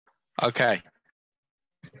Okay.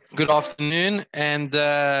 Good afternoon, and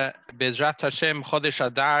Bezrat Hashem, Chodesh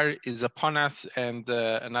Adar is upon us, and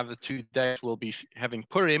another 2 days we'll be having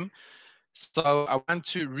Purim. So I want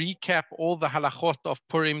to recap all the halachot of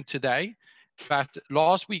Purim today. But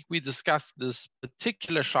last week we discussed this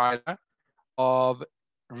particular shaila of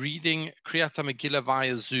reading Kriyat HaMegillah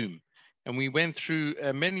via Zoom. And we went through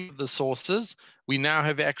many of the sources. We now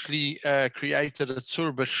have actually created a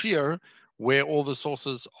Tzur Bashir, where all the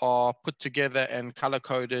sources are put together and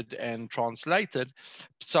color-coded and translated.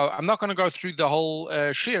 So I'm not going to go through the whole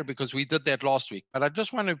shir because we did that last week, but I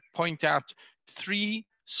just want to point out 3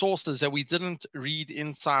 sources that we didn't read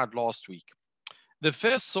inside last week. The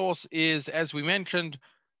first source is, as we mentioned,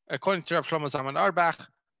 according to Rav Shlomo Zalman Auerbach,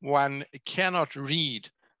 one cannot read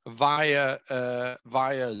via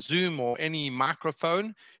Zoom or any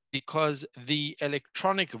microphone, because the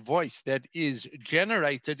electronic voice that is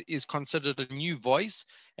generated is considered a new voice.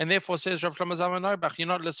 And therefore, says Rav Shlomo Zalman Auerbach, you're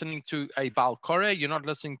not listening to a Baal Koreh, you're not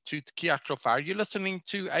listening to Tkiyat Shofar, you're listening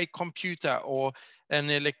to a computer or an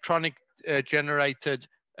electronic generated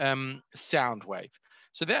sound wave.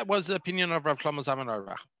 So that was the opinion of Rav Shlomo Zalman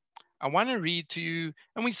Auerbach. I want to read to you,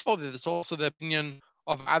 and we saw that it's also the opinion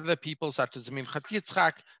of other people such as Minchat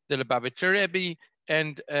Yitzchak, the Lubavitcher Rebbe,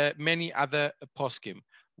 and many other poskim.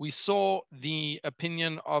 We saw the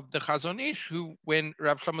opinion of the Chazon Ish, who, when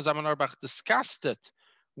Rav Shlomo Zalman Auerbach discussed it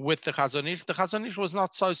with the Chazon Ish was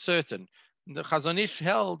not so certain. The Chazon Ish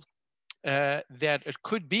held that it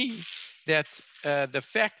could be that the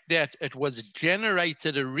fact that it was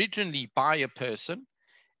generated originally by a person,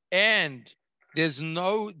 and there's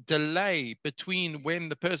no delay between when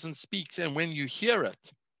the person speaks and when you hear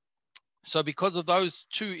it. So because of those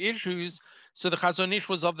 2 issues, so the Chazon Ish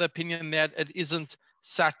was of the opinion that it isn't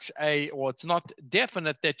such a, or it's not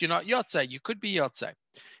definite that you're not Yotzei. You could be Yotzei.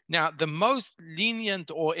 Now, the most lenient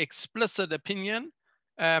or explicit opinion,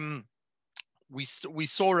 we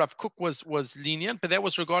saw Rav Kook was lenient, but that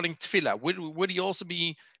was regarding Tefillah. Would he also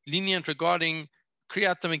be lenient regarding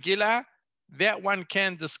Kriyat HaMegillah? That one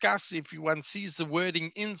can discuss if one sees the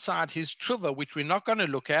wording inside his tshuva, which we're not going to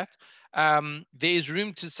look at. There is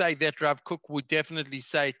room to say that Rav Kook would definitely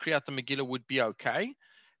say Kriyat HaMegillah would be okay.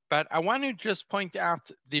 But I want to just point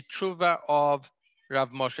out the tshuva of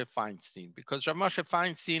Rav Moshe Feinstein, because Rav Moshe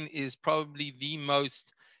Feinstein is probably the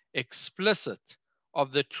most explicit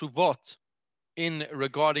of the tshuvot in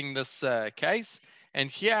regarding this case.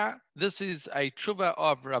 And here, this is a tshuva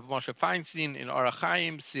of Rav Moshe Feinstein in Orach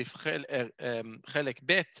Chaim, Sif Chelek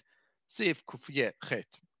Bet, Sif Kufye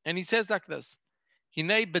Chet. And he says like this: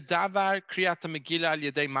 Hinei bedavar Kriyat HaMegillah al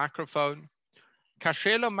yedei microphone. It's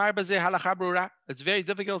very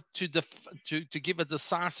difficult to give a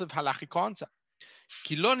decisive halachic answer.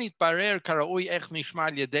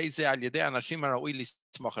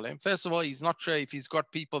 First of all, he's not sure if he's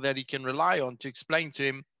got people that he can rely on to explain to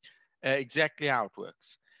him exactly how it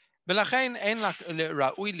works.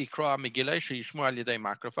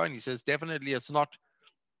 He says definitely it's not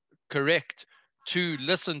correct to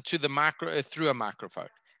listen to the through a microphone.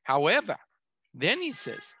 However, then he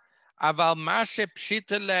says, אבל מה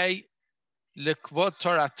שפשיטה לי לכבוד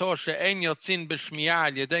תורתו שאין יוצאים בשמיעה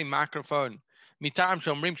על ידי מיקרופון מטעם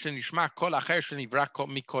שאומרים שנשמע קול אחר שנברא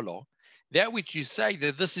מקולו, that which you say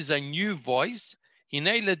that this is a new voice,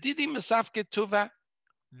 הנה לדידי מספקת טובה,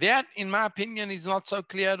 that in my opinion is not so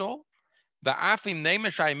clear at all. ואף אם נאמר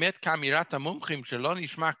שהאמת כאמירת המומחים שלא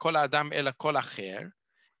נשמע כל האדם אלא קול אחר,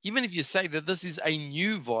 even if you say that this is a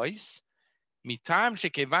new voice, nevertheless,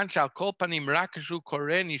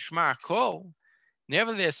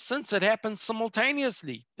 since it happens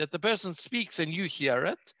simultaneously, that the person speaks and you hear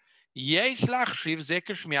it, says Rav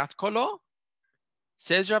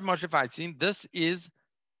Moshe Feinstein, this is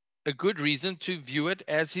a good reason to view it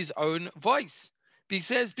as his own voice. He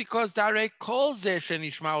says, because direct calls because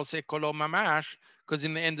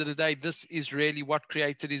in the end of the day, this is really what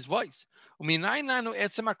created his voice. How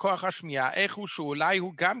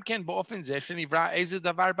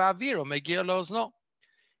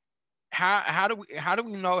do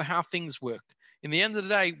we know how things work? In the end of the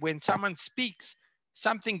day, when someone speaks,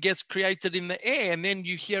 something gets created in the air and then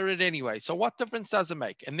you hear it anyway. So what difference does it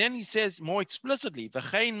make? And then he says more explicitly,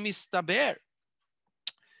 v'chein mistaber.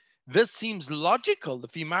 This seems logical,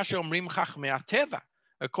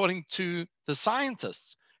 according to the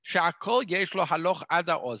scientists.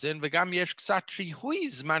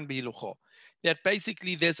 That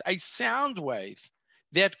basically there's a sound wave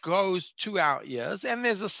that goes to our ears, and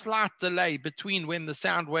there's a slight delay between when the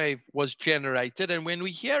sound wave was generated and when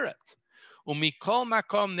we hear it.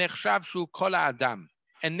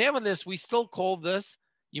 And nevertheless, we still call this,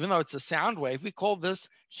 even though it's a sound wave, we call this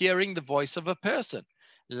hearing the voice of a person.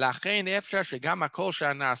 לכן אפשר שגם הקול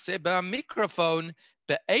שנעשה במיקרופון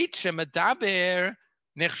בעת שמדבר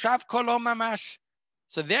נחשב קולו ממש.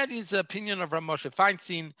 So that is the opinion of Rav Moshe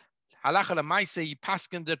Feinstein. Halacha l'maaseh, he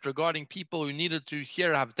paskened it regarding people who needed to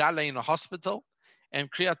hear Havdalah in a hospital and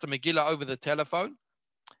Kriyat Megillah over the telephone.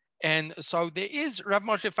 And so there is Rav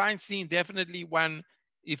Moshe Feinstein, definitely one,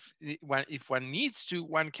 if one needs to,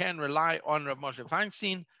 one can rely on Rav Moshe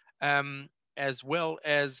Feinstein, as well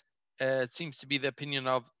as it seems to be the opinion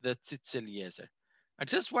of the Tzitz Eliezer. I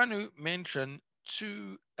just want to mention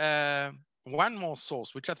one more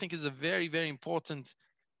source, which I think is a very, very important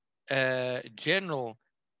general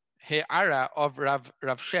he'ara of Rav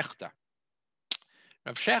Shechter.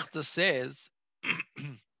 Rav Shechter says,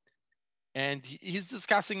 and he's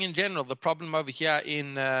discussing in general the problem over here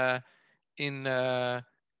there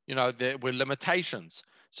were limitations.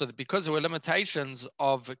 So that because there were limitations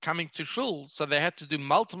of coming to shul, so they had to do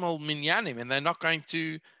multiple minyanim, and they're not going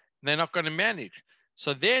to manage.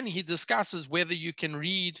 So then he discusses whether you can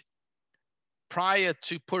read prior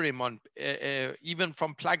to Purim on even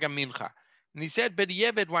from Plaga Mincha, and he said,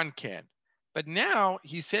 "B'diavad one can." But now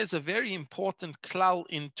he says a very important klal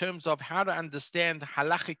in terms of how to understand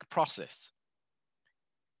halachic process,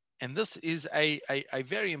 and this is a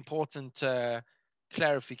very important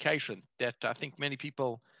clarification that I think many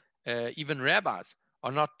people, even rabbis,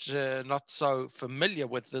 are not so familiar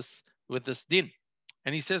with this din.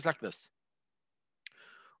 And he says like this: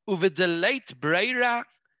 "Uvedeleit breira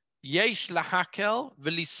yesh lahakel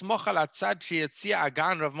v'lismoch al atzad sheyetzia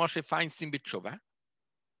agan Rav Moshe Feinstein b'tshuva."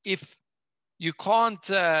 If you can't,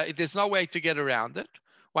 if there's no way to get around it,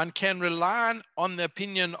 one can rely on the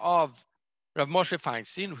opinion of Rav Moshe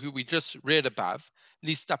Feinstein, who we just read above,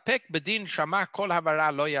 listapek bedin shama kol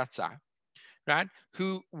havara lo yatsa, right?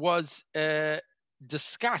 Who was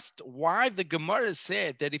discussed why the Gemara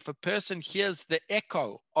said that if a person hears the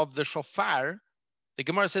echo of the shofar, the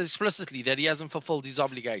Gemara says explicitly that he hasn't fulfilled his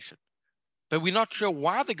obligation. But we're not sure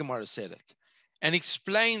why the Gemara said it. And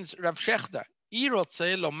explains Rav Shechter,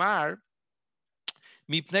 irotze lomar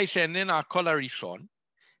mipnei she'enena kol harishon.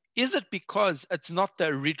 Is it because it's not the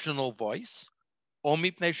original voice? Or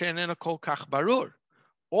mipnei she'enena kol kach barur?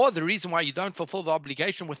 Or the reason why you don't fulfill the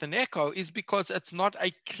obligation with an echo is because it's not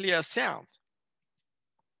a clear sound.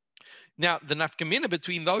 Now, the nafkamina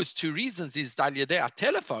between those two reasons is a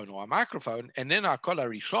telephone or a microphone, and then a kol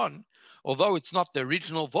harishon, although it's not the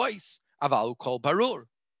original voice, aval kol barur.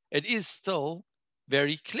 It is still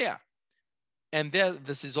very clear. And there,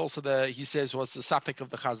 this is also he says, was the suffix of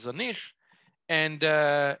the Chazon Ish, and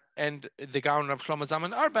the Gaon of Shlomo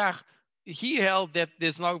Zalman Auerbach, he held that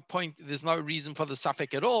there's no point, there's no reason for the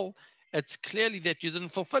suffix at all. It's clearly that you didn't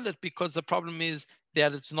fulfill it because the problem is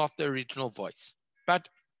that it's not the original voice. But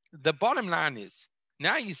the bottom line is,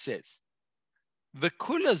 now he says,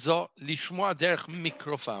 V'kula zo lishmoa derech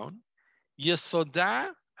mikrofon,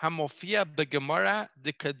 yesoda hamofia begemara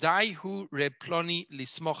dekadai hu reploni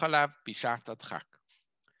lismoch alav bishat adchak.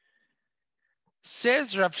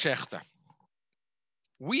 Says Rav Shechter,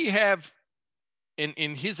 we have,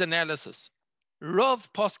 in his analysis, Rav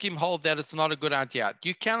Poskim hold that it's not a good idea.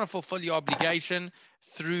 You cannot fulfill your obligation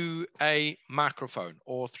through a microphone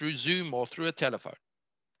or through Zoom or through a telephone.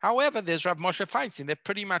 However, there's Rav Moshe Feinstein that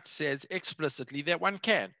pretty much says explicitly that one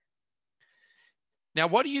can. Now,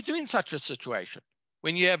 what do you do in such a situation?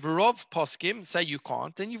 When you have Rav Poskim, say you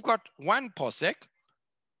can't, and you've got one posek,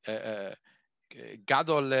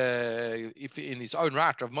 Gadol, if in his own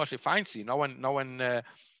right, Rav Moshe Feinstein, no one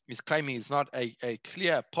is claiming it's not a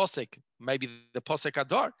clear posek, maybe the posek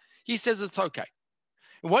Ador, he says it's okay.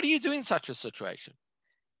 And what do you do in such a situation?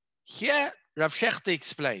 Here, Rav Shechter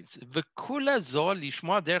explains, "V'kula zo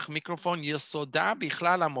lishmoa derech mikrofon yesoda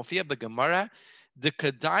bichlal hamofia begemara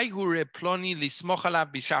dekadai hu reploni lismoch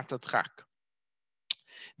alav bishat adchak."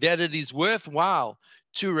 That it is worthwhile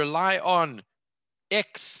to rely on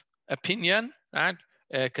X opinion, right?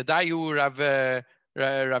 Kadai hu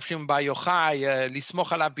Rav Shimon Bar Yochai lismoch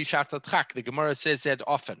alav bishat adchak. The Gemara says that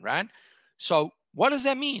often, right? So what does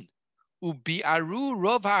that mean? Ubi'aru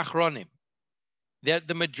rov ha'achronim. That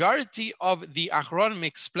the majority of the Achronim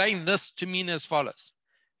explain this to mean as follows: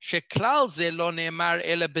 Sheklal ze lo ne'emar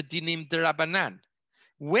ele bedinim derabanan.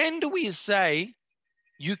 When do we say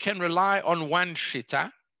you can rely on one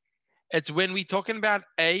shita? It's when we're talking about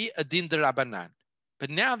a din derabanan.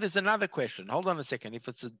 But now there's another question. Hold on a second. If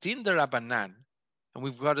it's a din derabanan and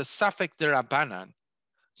we've got a suffix derabanan,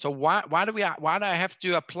 so why do I have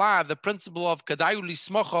to apply the principle of Kadayu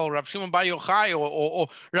Lismocho, Rav Shimon Bar Yochai, or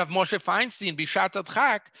Rav Moshe Feinstein, Bishat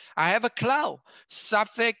Adchak? I have a klal,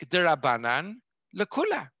 Safek derabanan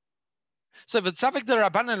lekula. So if it's Safek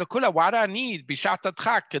Derabanan Lekula, why do I need Bishat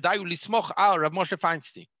Adchak Kedai Lismoch Al Rav Moshe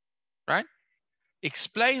Feinstein? Right?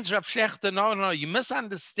 Explains Rav Shechter, no, you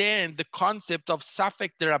misunderstand the concept of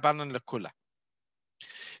Safek Derabanan Lekula.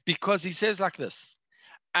 Because he says like this,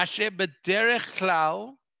 Asher B'derech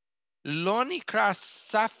Klal Lo Nikra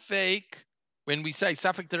Safek, when we say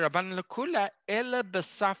Safek Derabanan Lekula, Ele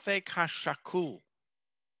B'Safek HaShakul.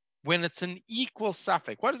 When it's an equal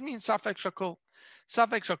Safek. What does it mean Safek Shakul?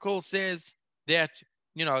 Safek Shakul says that,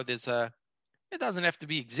 there's a, it doesn't have to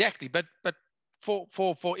be exactly, but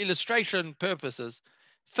for illustration purposes,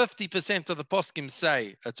 50% of the poskim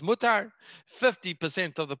say it's mutar,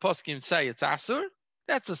 50% of the poskim say it's asur.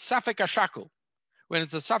 That's a Safek Ashakul. When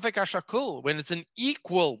it's a Safek Ashakul, when it's an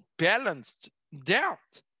equal, balanced doubt,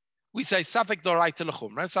 we say Safek Doraita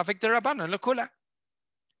L'chumra, Safek Derabanan L'kula.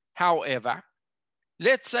 However,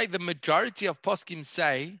 let's say the majority of poskim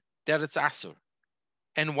say that it's asur,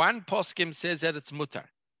 and one poskim says that it's mutar.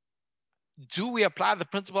 Do we apply the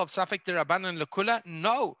principle of Safek Derabanan L'kula?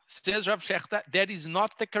 No, says Rav Shechter, that is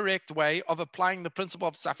not the correct way of applying the principle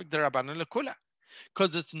of Safek Derabanan L'kula,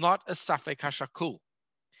 because it's not a Safek HaShakul.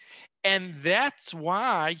 And that's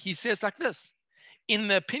why he says like this. In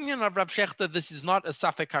the opinion of Rav Shechter, this is not a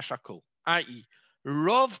Safek HaShakul, i.e.,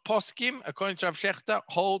 Rov Poskim, according to Rav Shechter,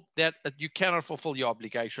 hold that you cannot fulfill your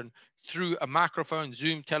obligation through a microphone,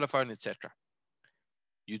 Zoom, telephone, etc.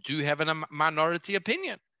 You do have a minority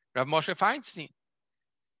opinion, Rav Moshe Feinstein.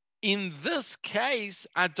 In this case,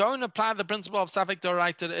 I don't apply the principle of Safek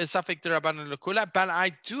Derabanan L'kula, but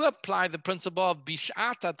I do apply the principle of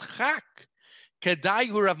Bishat Adchak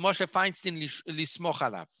Kedayu Rav Moshe Feinstein Lismoch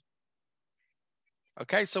Alav.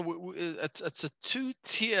 Okay, so it's a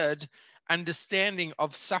two-tiered understanding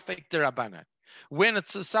of Safek Derabanan. When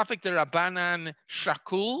it's a Safek Derabanan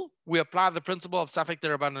Shakul, we apply the principle of Safek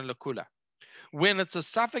Derabanan L'kula. When it's a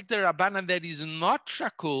Safek Derabanan that is not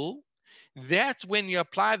Shakul, that's when you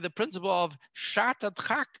apply the principle of Shat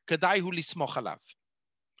Adchak Kedaihu Lismoch Alav.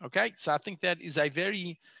 Okay, so I think that is a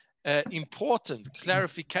very important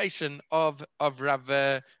clarification of Rav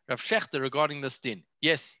Shechter regarding this din.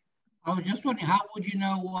 Yes? I was just wondering, how would you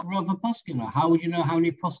know what Rova Poskim are? How would you know how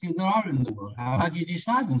many Poskim there are in the world? How do you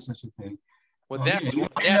decide on such a thing? Well,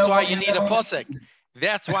 that's why you need a posek.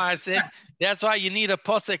 That's why I said, that's why you need a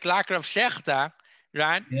posek like Rav Shechter,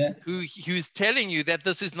 right? Yeah. Who's telling you that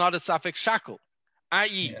this is not a Safek Shakul.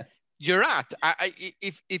 I.e., you're right.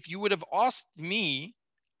 If you would have asked me,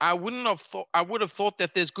 I would have thought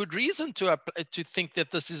that there's good reason to think that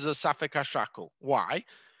this is a Safek HaShakul. Why?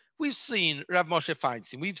 We've seen Rav Moshe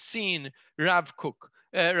Feinstein. We've seen Rav Kook,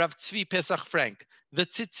 Rav Tzvi Pesach Frank, the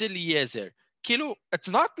Tzitz Eliezer. Kilo, it's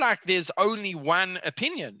not like there's only one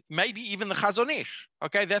opinion. Maybe even the Chazon Ish.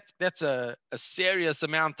 Okay, that's a serious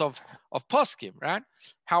amount of poskim, right?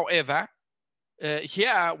 However,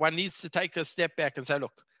 here one needs to take a step back and say,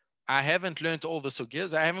 look, I haven't learned all the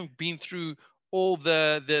sugyas. I haven't been through all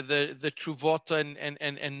the truvot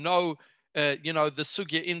and know the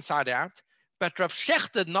sugya inside out. But Rav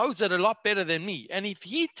Shechter knows it a lot better than me. And if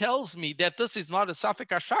he tells me that this is not a Safek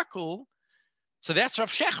HaShakul, so that's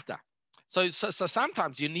Rav Shechter. So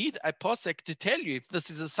sometimes you need a posek to tell you if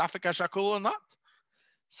this is a Safek HaShakul or not.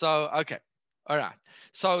 So, okay. All right.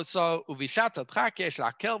 So ובשעת הדחק יש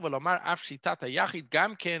להקל ולומר אף שיטת היחיד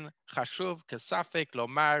גם כן חשוב כספק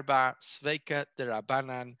לומר בה ספקא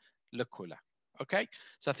דרבנן לכולה. Okay?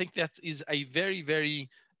 So I think that is a very, very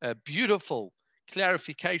beautiful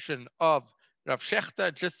clarification of Rav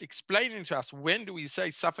Shechter, just explaining to us when do we say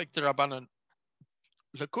Safek Derabanan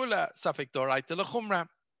L'kula, Safek Doraita L'chumra.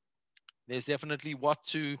 There's definitely what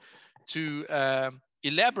to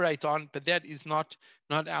elaborate on, but that is not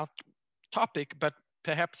our topic. But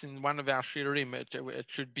perhaps in one of our shiurim, it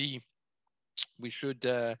should be. We should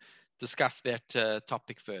discuss that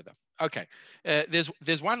topic further. Okay,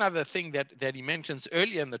 there's one other thing that he mentions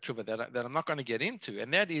earlier in the Tshuva that I'm not going to get into,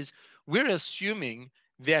 and that is we're assuming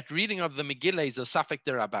that reading of the Megillah is a Safek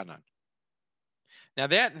Derabanan. Now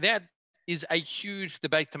that is a huge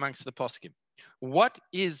debate amongst the poskim. What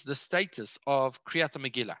is the status of Kriyat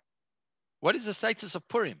Megillah? What is the status of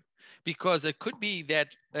Purim? Because it could be that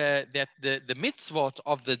the mitzvot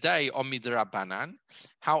of the day are midrabanan.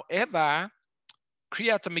 However,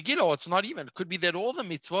 Kriyat Megillah, or it's not even. It could be that all the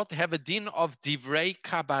mitzvot have a din of divrei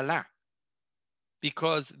Kabbalah,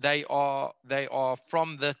 because they are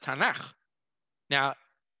from the Tanakh. Now,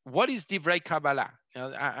 what is divrei Kabbalah?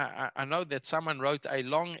 I know that someone wrote a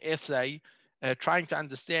long essay trying to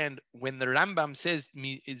understand when the Rambam says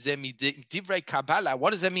divrei Kabbalah,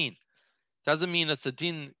 what does that mean? Doesn't mean it's a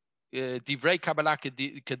din divrei Kabbalah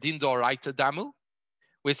kedin doraita damu,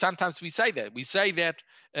 where sometimes we say that. We say that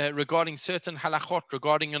regarding certain halachot,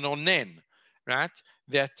 regarding an onen, right?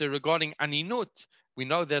 That regarding aninut, we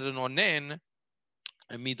know that an onen,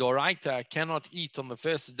 a midoraita, cannot eat on the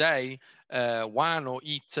first day wine or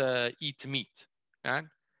eat meat, right?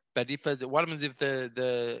 But if what happens if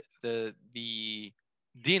the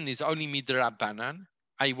din is only midrabanan?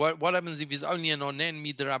 What happens if it's only an onen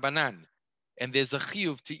midrabanan? And there's a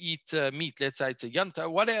chiyuv to eat meat. Let's say it's a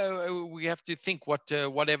yanta. Whatever we have to think,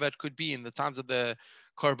 whatever it could be in the times of the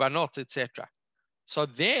korbanot, etc. So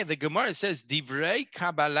there, the Gemara says divrei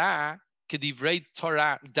kabbalah kedivrei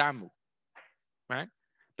Torah damu, right?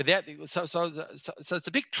 But that so it's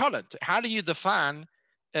a big challenge. How do you define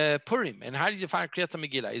Purim, and how do you define Kriyat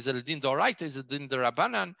Megillah? Is it a din d'oraita? Is it a din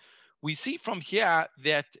d'Rabbanan? We see from here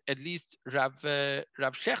that at least Rav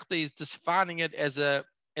Shechter is defining it as a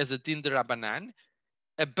din d'Rabbanan.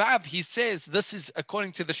 Above, he says this is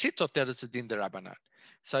according to the Shittot that it's a din d'Rabbanan.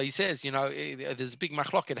 So he says, there's a big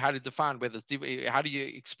machloket how to define whether it's, how do you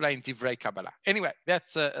explain Divrei Kabbalah. Anyway,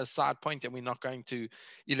 that's a side point, and we're not going to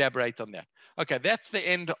elaborate on that. Okay, that's the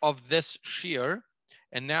end of this shiur,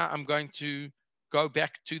 and now I'm going to go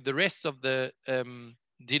back to the rest of the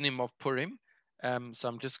dinim of Purim. So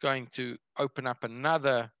I'm just going to open up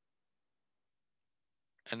another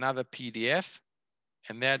PDF,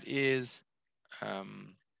 and that is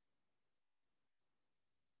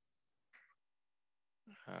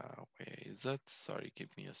where is it? Sorry, give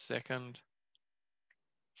me a second.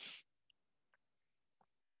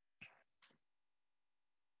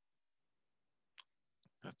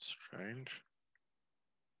 That's strange.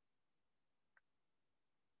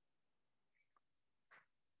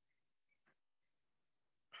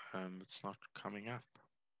 It's not coming up.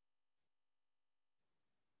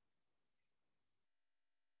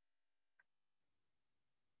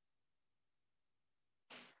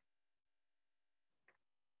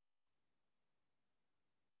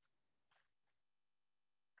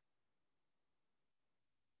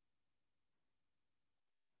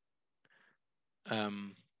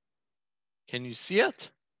 Can you see it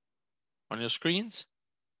on your screens?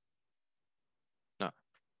 No.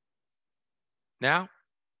 Now?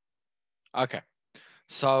 Okay.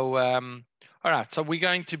 So, all right. So we're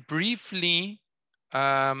going to briefly,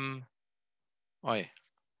 I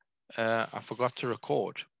forgot to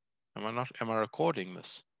record. Am I recording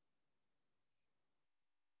this?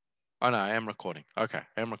 Oh no, I am recording. Okay,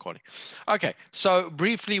 I am recording. Okay, so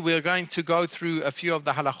briefly, we're going to go through a few of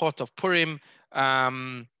the halachot of Purim,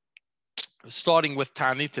 starting with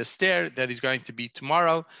Ta'anit Esther, that is going to be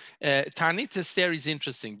tomorrow. Ta'anit Esther is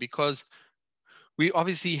interesting because we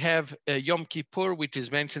obviously have Yom Kippur, which is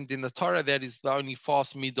mentioned in the Torah. That is the only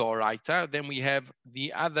fast midoraita. Then we have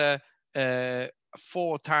the other 4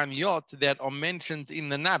 Ta'aniyot that are mentioned in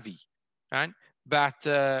the Navi, right? But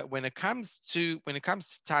when it comes to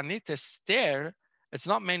Ta'anit Esther, it's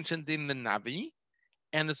not mentioned in the Navi,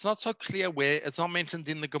 and it's not so clear where. It's not mentioned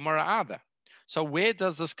in the Gemara either. So where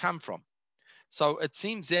does this come from? So it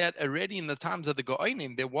seems that already in the times of the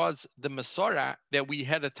Go'onim, there was the Masorah that we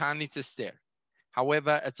had a Ta'anit Esther.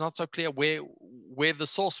 However, it's not so clear where the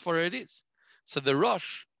source for it is. So the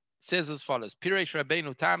Rosh says as follows: Piresh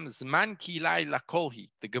Rabbeinu Tam Zman Kilai Lakolhi.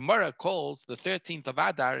 The Gemara calls the 13th of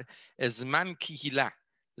Adar as Zman Kihila,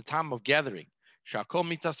 the time of gathering. Shakol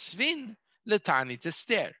mitasvin leTa'anit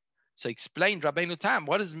Esther. So explained Rabbeinu Tam,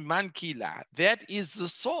 what is Zman Kihila? That is the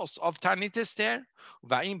source of Ta'anit Esther.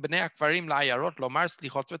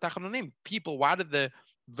 People, why did the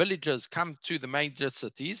villagers come to the major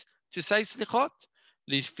cities to say slichot?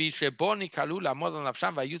 Because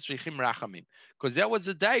that was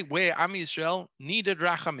the day where Am Yisrael needed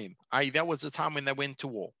rachamim. That was the time when they went to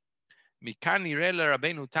war. From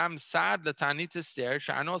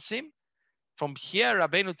here,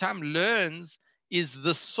 Rabbeinu Tam learns is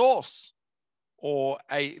the source or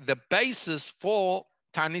the basis for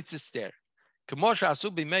Ta'anit Esther.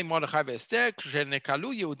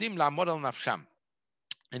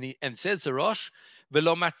 And says the Rosh,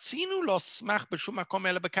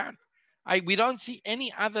 we don't see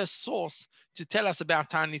any other source to tell us about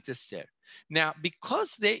Ta'anit Esther. Now,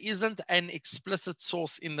 because there isn't an explicit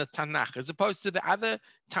source in the Tanakh, as opposed to the other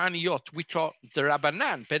Ta'aniyot, which are the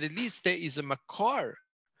Rabbanan, but at least there is a makor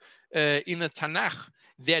in the Tanakh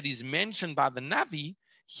that is mentioned by the Navi.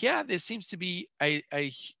 Here, there seems to be a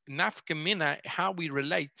nafka mina how we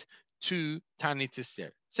relate to Ta'anit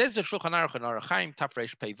Esther. Says the Shulchan Aruch and Orach Chaim,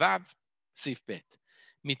 Tafresh Pei Vav, Sif Bet.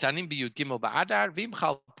 Mitanim biyud gimel ba'adar, v'im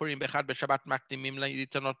chal purim bechad b'shabbat makdimim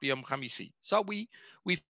litanot b'yom chamishi. So we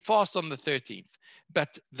fast on the 13th.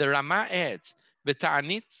 But the Rama adds,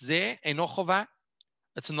 v'ta'anit ze eno chova.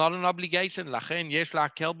 It's not an obligation. Therefore,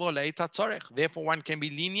 one can be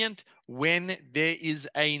lenient when there is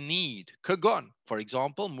a need. Kagon, for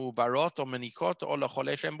example, mubarot or manikot or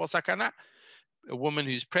lacholeshem bosakana, a woman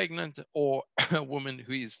who's pregnant or a woman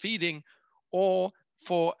who is feeding, or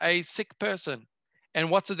for a sick person. And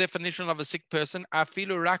what's the definition of a sick person?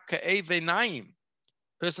 Afilu rak ka'evenaim.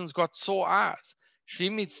 Person's got sore eyes.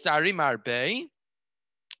 Shimitztarim arbei.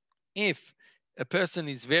 If a person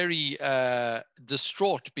is very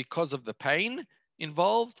distraught because of the pain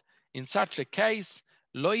involved, in such a case,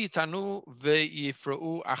 lo yitanu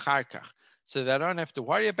ve'yifra'u achar kach. So they don't have to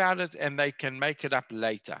worry about it and they can make it up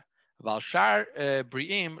later. Now, according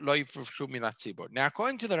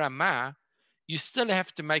to the Ramah, you still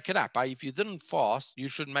have to make it up. If you didn't fast, you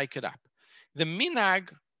should make it up. The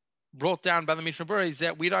minhag brought down by the Mishnah Berurah is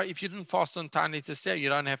that we don't. If you didn't fast on Tani Teseh, you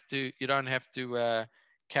don't have to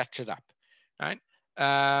catch it up, right?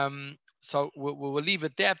 So we'll leave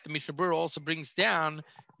it that. The Mishnah Berurah also brings down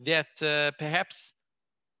that perhaps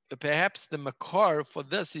the makor for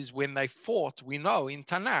this is when they fought. We know in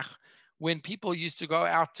Tanakh, when people used to go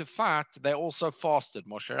out to fight, they also fasted.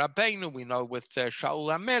 Moshe Rabbeinu, we know with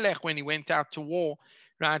Shaul HaMelech, when he went out to war,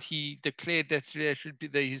 right, he declared that there should be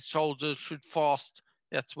his soldiers should fast.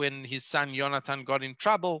 That's when his son Jonathan got in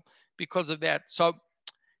trouble because of that. So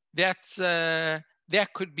that's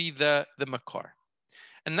that could be the makor.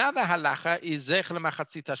 Another halacha is zech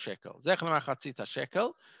lemachatzit shekel. Zech lemachatzit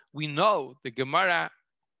shekel. We know the Gemara.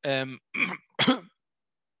 The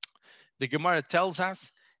Gemara tells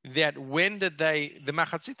us that when did the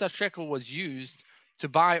machatzita shekel was used to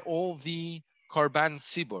buy all the korban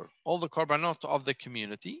sibur, all the korbanot of the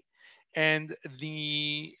community, and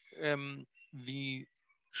the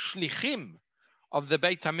shlichim of the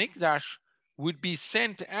Beit HaMikdash would be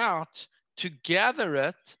sent out to gather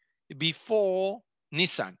it before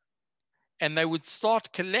Nisan. And they would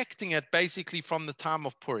start collecting it basically from the time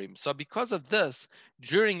of Purim. So because of this,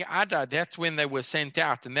 during Adar, that's when they were sent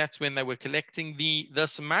out, and that's when they were collecting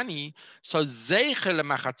this money. So zeicher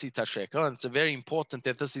machatzita shekel, and it's very important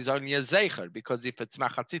that this is only a zeicher, because if it's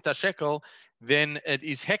machatzita shekel, then it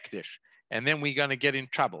is hektish, and then we're going to get in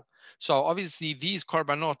trouble. So obviously these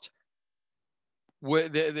korbanot,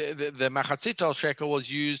 the machatzita shekel was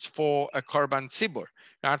used for a korban tzibur,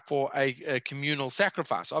 not for a communal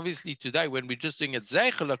sacrifice. Obviously today, when we're just doing it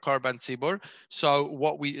zeichel korban tzibur, so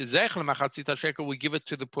what we zeichel machatzita shekel, we give it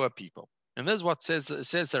to the poor people. And this is what says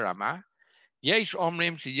the Rama. Yesh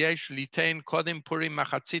omrim sheyesh litein kodim purim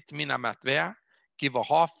machatzit min hamatbea. Give a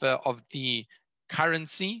half of the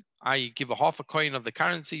currency. I give a half a coin of the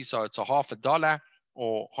currency, so it's a half a dollar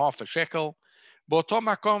or half a shekel. Boto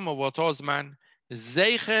makom or boto zman.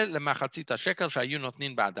 Zeichel lemachatzita shekel shayu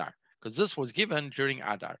notnin ba'adar. Because this was given during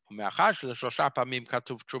Adar. Now,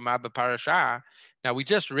 we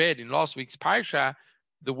just read in last week's Parsha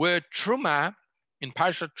the word Truma, in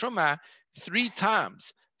Parsha Truma, 3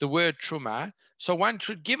 times the word Truma. So one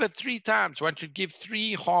should give it 3 times. One should give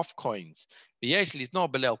 3 half coins. One should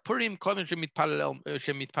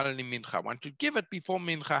give it before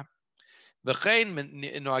Mincha. According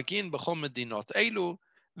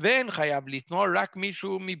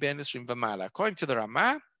to the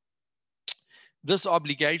Ramah, this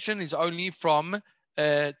obligation is only from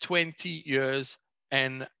 20 years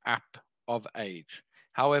and up of age.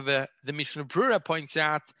 However, the Mishnah Berurah points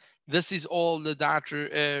out this is all the daughter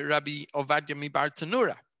Rabbi Ovadia Mibar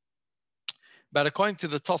Tanura. But according to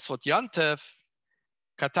the Tosfot Yontif,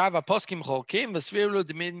 Katava Poskim Cholkim v'svirlu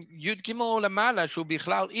d'min Yud Gimel Lamala shu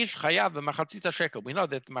bichlal ish chayav v'machatzita shekel. We know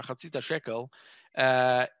that machatzita shekel,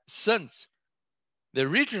 since the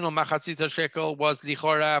original machatzita shekel was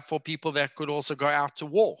lichora for people that could also go out to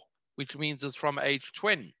war, which means it's from age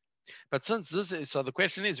 20. But since this is, so the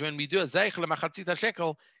question is, when we do a zeichel machatzita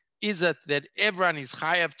shekel, is it that everyone is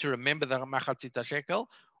chayav to remember the machatzita shekel,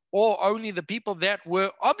 or only the people that were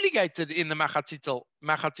obligated in the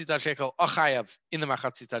machatzita shekel are chayav in the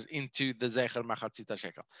machatzita, into the zeichel machatzita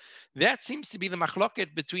shekel? That seems to be the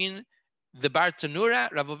machloket between the Bar Tanura,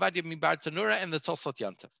 Rav Ovadia Mibar Tanura, and the Tosfot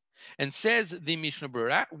Yontif. And says the Mishnah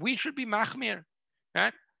Berurah, we should be machmir,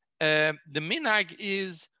 right? The minhag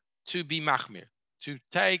is to be machmir, to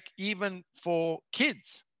take even for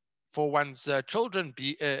kids, for one's children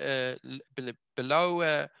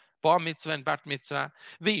below bar mitzvah and bat mitzvah.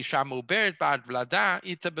 V'ishamu beret ba'ad vlada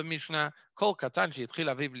ita b'mishnah kol katan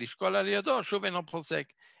she'itchil aviv lishkol al yado shuv eno posek.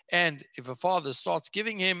 And if a father starts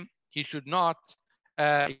giving him, he should not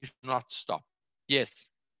stop. Yes,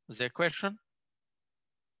 is there a question?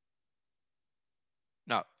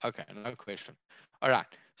 No, okay, no question. All right,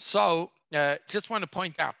 so just want to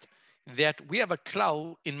point out that we have a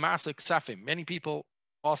klal in Maaseh Ksafim. Many people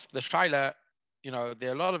ask the shaila, there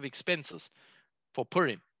are a lot of expenses for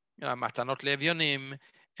Purim. Matanot Levyonim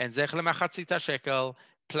and Zech Lemachatzit shekel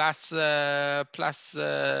plus Mishloach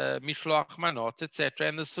Manot, etc.,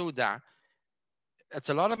 and the Suda. It's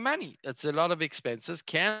a lot of money. It's a lot of expenses.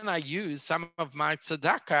 Can I use some of my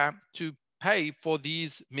tzedakah to pay for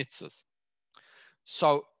these mitzvahs?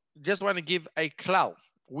 So just want to give a klal.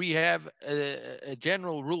 We have a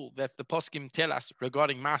general rule that the poskim tell us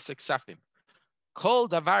regarding Masek Safim. Kol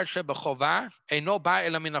davar shebechova eino ba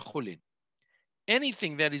ela min achulin.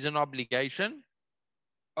 Anything that is an obligation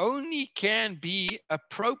only can be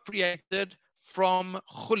appropriated from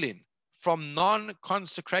chulin, from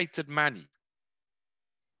non-consecrated money.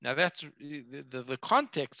 Now that's the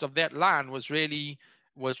context of that line was really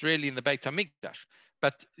in the Beit HaMikdash,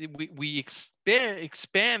 but we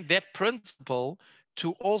expand that principle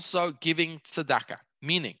to also giving tzedakah,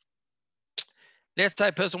 meaning, let's say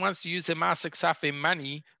a person wants to use their Masek Safim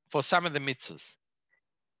money for some of the mitzvahs.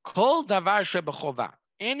 Kol davar shebechova,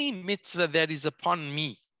 any mitzvah that is upon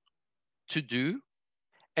me to do,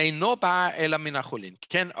 eino ba ela min achulin,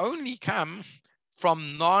 can only come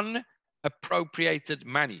from non-appropriated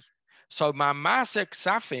money. So my Masek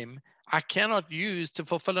Safim, I cannot use to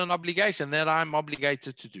fulfill an obligation that I'm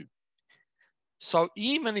obligated to do. So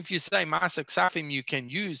even if you say Masek Safim you can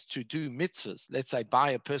use to do mitzvahs, let's say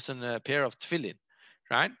buy a person a pair of tefillin,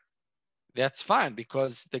 right? That's fine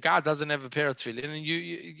because the guy doesn't have a pair of tefillin and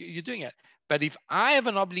you're doing it. But if I have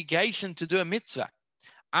an obligation to do a mitzvah,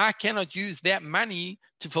 I cannot use that money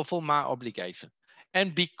to fulfill my obligation.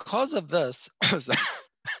 And because of this,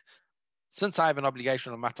 since I have an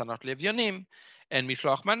obligation of Matanot Levyonim and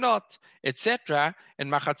Mishloach Manot, etc., and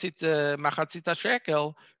Machatzit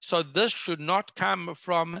shekel, so this should not come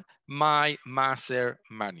from my Maser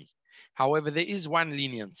money. However, there is one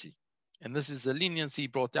leniency, and this is the leniency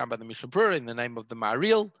brought down by the Mishnah Berurah in the name of the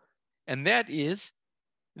Maharil, and that is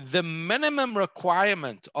the minimum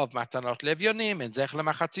requirement of Matanot Levyonim and Zech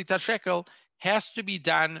Lemachatzit shekel has to be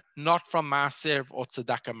done not from Maser or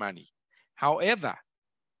Tzedakah money. However,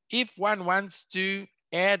 if one wants to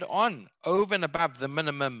add on over and above the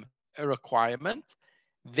minimum requirement,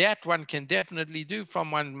 that one can definitely do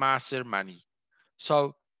from one Maser money.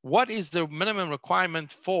 So what is the minimum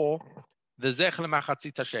requirement for the Zech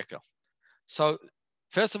Lemachatzit shekel? So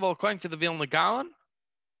first of all, according to the Vilna Gaon,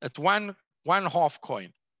 it's one half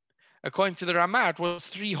coin. According to the Ramah, it was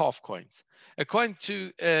 3 half coins. According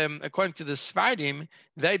to the Sfarim,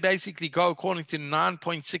 they basically go according to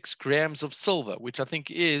 9.6 grams of silver, which I think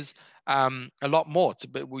is a lot more.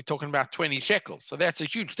 But we're talking about 20 shekels. So that's a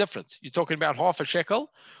huge difference. You're talking about half a shekel,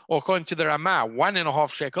 or according to the Ramah,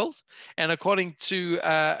 1.5 shekels. And according to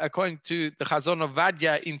the Chazon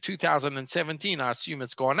Ovadia in 2017, I assume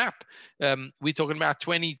it's gone up. We're talking about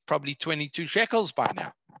probably 22 shekels by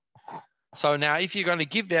now. So now if you're going to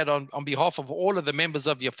give that on behalf of all of the members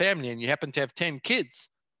of your family and you happen to have 10 kids,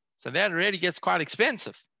 so that already gets quite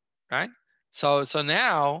expensive, right? So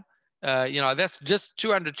now, that's just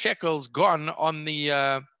 200 shekels gone on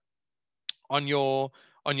the on your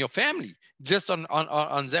family, just on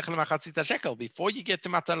Zech Lemachatzit shekel before you get to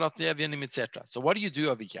Matanot Levyonim, etc. So what do you do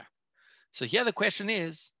over here? So here the question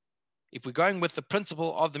is, if we're going with the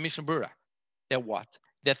principle of the Mishnah Berurah, that what?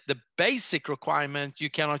 That the basic requirement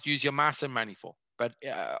you cannot use your Maser money for, but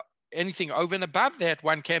anything over and above that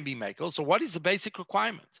one can be makel. So what is the basic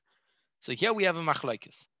requirement? So here we have a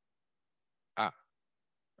machlokes.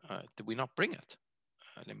 Did we not bring it?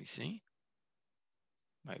 Let me see.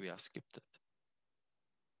 Maybe I skipped it.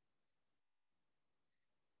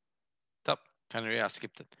 Top, I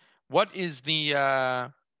skipped it. What is the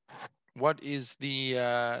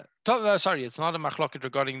sorry, it's not a machloket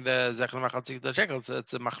regarding the Zech Lemachatzit shekel.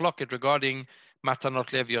 It's a machloket regarding Matanot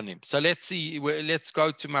Levyonim. So let's see. Let's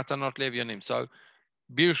go to Matanot Levyonim. So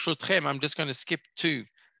Birshutchem, I'm just going to skip to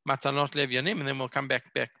Matanot Levyonim, and then we'll come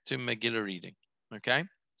back to Megillah reading. Okay.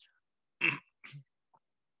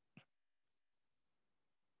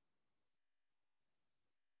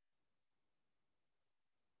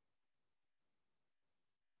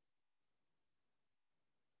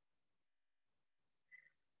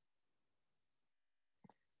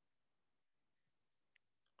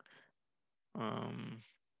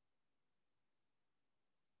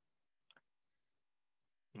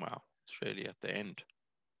 Wow, it's really at the end.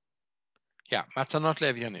 Yeah, Matanot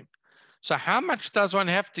Levyonim. So how much does one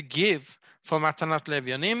have to give for Matanot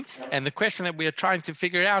Levyonim? And the question that we are trying to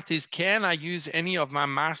figure out is, can I use any of my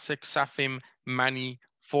Masek Safim money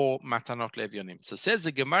for Matanot Levyonim? So says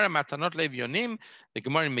the Gemara Matanot Levyonim, the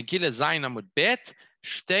Gemara in Megillah Zayin Amud Bet,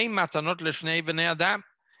 Shtei Matanot Leshnei Bnei Adam,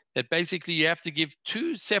 that basically you have to give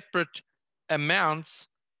 2 separate amounts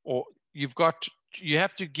or you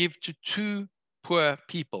have to give to 2 poor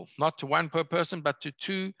people, not to 1 poor person, but to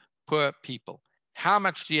 2 poor people. How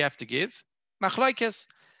much do you have to give? Machlokes.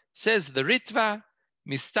 Says the Ritva,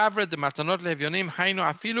 Mistavra de matanot levyonim hainu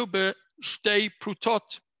afilu be-shtei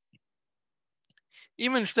prutot.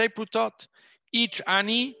 Even shtei prutot. Each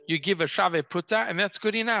ani, you give a shave pruta, and that's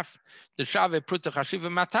good enough. The shave pruta chashiv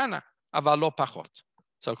matana, aval lo pachot.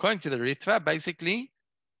 So according to the Ritva, basically,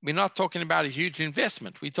 we're not talking about a huge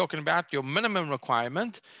investment. We're talking about your minimum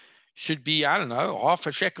requirement should be, I don't know, half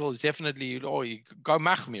a shekel is definitely, or you go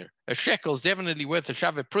machmir. A shekel is definitely worth a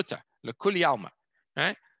shave pruta, lekuli alma,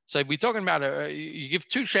 right? So if we're talking about, you give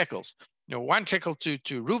 2 shekels, 1 shekel to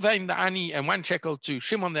Ruvain the ani and 1 shekel to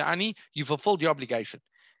Shimon the ani, you fulfilled your obligation.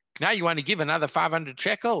 Now you want to give another 500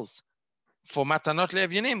 shekels for matanot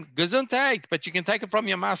levyonim, gesundheit, but you can take it from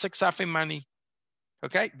your masak safim money.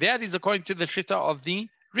 Okay, that is according to the shita of the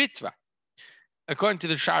Ritva. According to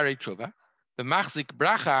the Sha'arei Tshuva, the Machzik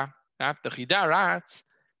Bracha, the Chida writes,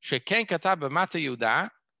 Sheken katav b'mata Yehuda,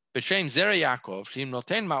 b'shem Zera Yaakov, she'im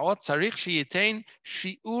noten ma'ot tzarich sheyitain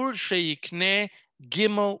shi'ur sheyikne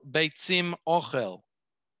gimel beitzim ochel.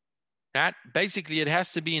 Right? Basically, it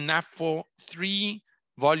has to be enough for 3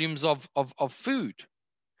 volumes of food.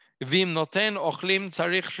 Vim noten ochlim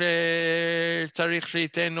tzarich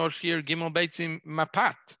sheyitain or shir gimel beitzim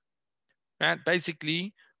mapat. Right?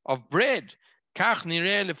 Basically, of bread. כך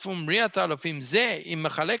נראה לפום ריאת אלופים זה, אם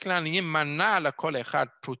מחלק לעניים מנה לכל אחד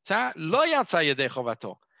פרוטה, לא יצא ידי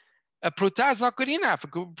חובתו. A pruta is not good enough. A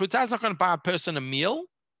pruta is not going to buy a person a meal,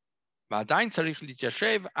 ועדיין צריך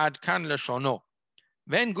להתיישב עד כאן לשונו.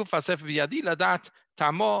 ואין גוף הספר בידי לדעת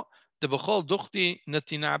טעמו דבכל דוכתי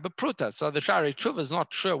נתינה בפרוטה. So the Sha'arei Tshuva is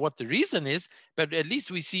not sure what the reason is, but at least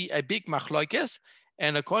we see a big machlokes,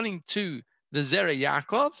 and according to the Zera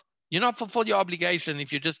Yaakov, you're not fulfill your obligation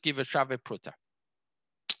if you just give a shave pruta.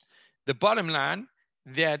 The bottom line,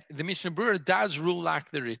 that the Mishnah Berurah does rule like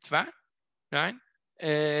the Ritva, right?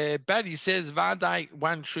 But he says, Vadai,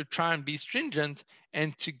 one should try and be stringent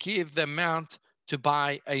and to give the amount to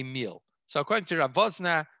buy a meal. So according to Rav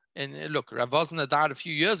Wosner, and look, Rav Wosner died a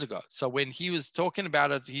few years ago. So when he was talking about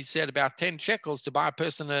it, he said about 10 shekels to buy a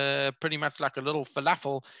person pretty much like a little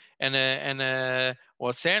falafel or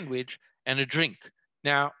a sandwich and a drink.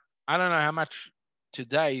 Now, I don't know how much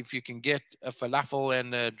today if you can get a falafel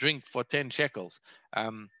and a drink for 10 shekels.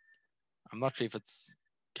 I'm not sure if it's,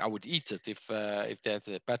 I would eat it if that's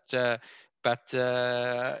it. But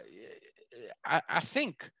I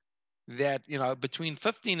think that, between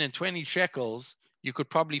 15 and 20 shekels, you could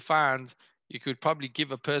probably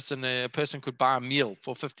give a person could buy a meal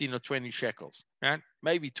for 15 or 20 shekels, right?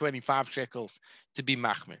 Maybe 25 shekels to be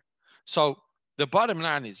machmir. So the bottom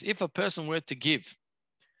line is, if a person were to give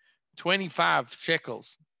 25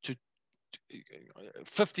 shekels to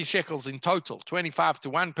 50 shekels in total, 25 to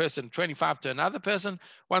one person, 25 to another person,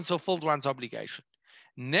 one's fulfilled one's obligation.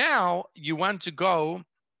 Now you want to go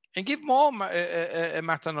and give more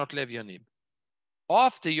matanot levyonim.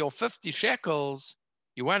 After your 50 shekels,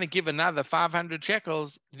 you want to give another 500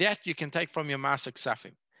 shekels, that you can take from your masak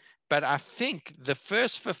safim. But I think the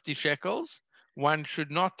first 50 shekels, one should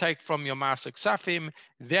not take from your masak safim.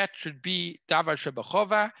 That should be davar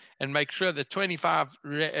shebachova, and make sure that 25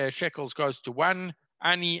 shekels goes to one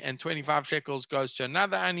ani and 25 shekels goes to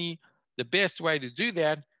another ani. The best way to do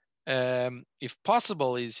that, if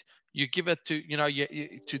possible, is you give it to,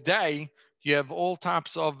 today you have all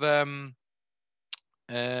types of,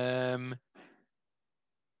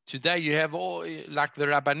 today you have all, like the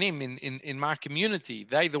Rabbanim in my community,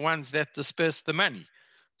 they're the ones that disperse the money.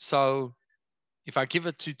 So if I give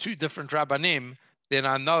it to 2 different Rabbanim, then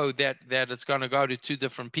I know that it's going to go to 2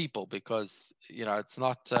 different people, because, it's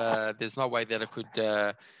not, there's no way that it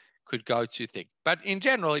could go to things. But in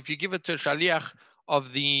general, if you give it to a shaliach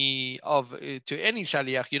to any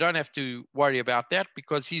shaliach, you don't have to worry about that,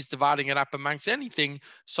 because he's dividing it up amongst anything.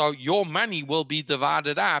 So your money will be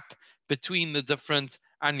divided up between the different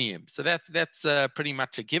aniyim. So that's pretty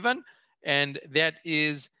much a given, and that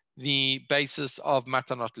is the basis of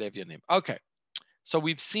matanot levyonim. Okay, so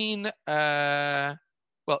we've seen. Now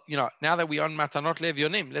that we're on matanot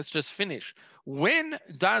levyonim, let's just finish. When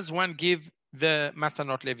does one give the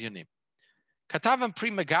matanot levyonim? Katavam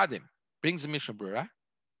pri Megadim brings the Mishnah Berurah.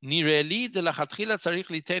 Nireli de lachatchila tzarich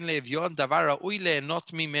liten leevyon davar ra'ui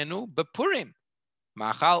lehenot mimenu bepurim.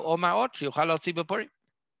 Machal o ma'ot sheyuchal lotzi bepurim.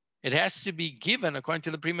 It has to be given according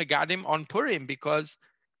to the Pri Megadim on Purim, because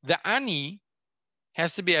the ani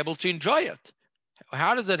has to be able to enjoy it.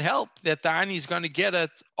 How does it help that the ani is going to get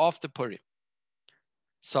it after Purim?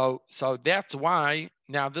 So that's why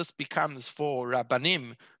now this becomes for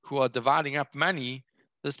Rabbanim who are dividing up money.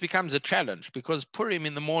 this becomes a challenge because Purim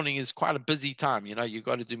in the morning is quite a busy time. You know, you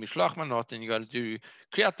got to do Mishloach Manot and you got to do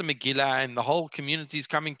Kriyat Megillah, and the whole community is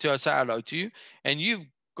coming to say hello to you. And you've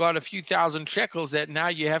got a few thousand shekels that now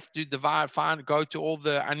you have to divide, find, go to all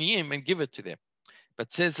the Aniyim and give it to them.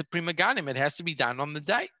 But says the Pri Megadim, it has to be done on the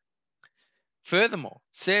day. Furthermore,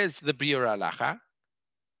 says the Biur Halacha,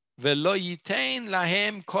 Velo yitain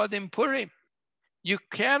lahem kodem Purim. You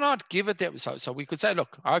cannot give it them. So we could say,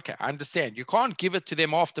 look, okay, I understand. You can't give it to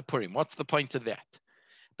them after Purim. What's the point of that?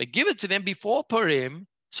 But give it to them before Purim,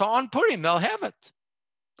 so on Purim they'll have it.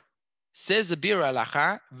 Says the Biur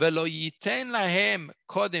Halacha, Velo yitain lahem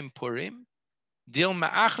kodem Purim, dil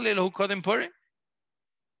ma'achle lehu kodem Purim.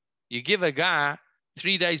 You give a guy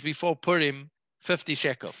 3 days before Purim 50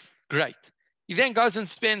 shekels. Great. He then goes and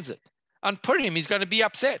spends it. On Purim, he's going to be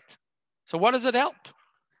upset. So what does it help?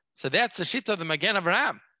 So that's the shit of the Magen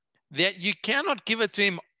Avraham, that you cannot give it to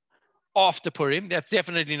him after Purim. That's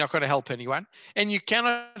definitely not going to help anyone. And you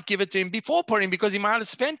cannot give it to him before Purim because he might have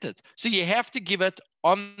spent it. So you have to give it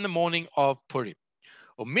on the morning of Purim.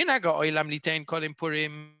 Says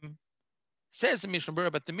the Mishnah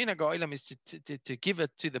Berurah, but the minhag ha'olam is to give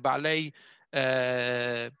it to the Baalei,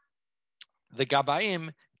 the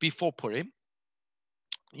Gabaim before Purim.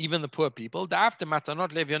 Even the poor people.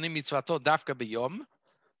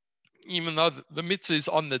 Even though the mitzvah is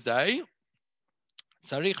on the day.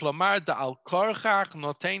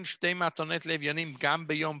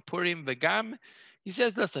 He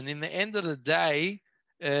says, listen, in the end of the day,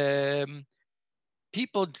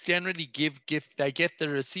 people generally give gift. They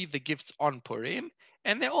receive the gifts on Purim.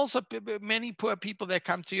 And there are also many poor people that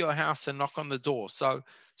come to your house and knock on the door. So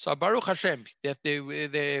Baruch Hashem, that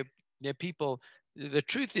they're people. The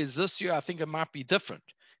truth is, this year I think it might be different,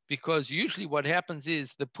 because usually what happens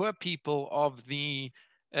is the poor people of the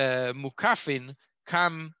Mukafin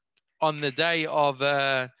come on the day of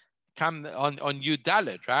come on Yud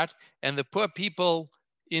Dalet, right? And the poor people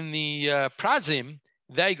in the Prazim,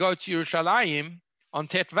 they go to Yerushalayim on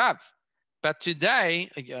Tet Vav. But today,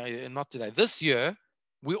 not today, this year,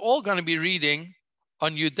 we're all going to be reading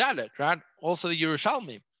on Yud Dalet, right? Also the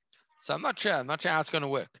Yerushalmi. So I'm not sure how it's going to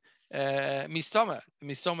work. Mistoma,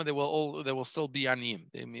 there will still be aniyim.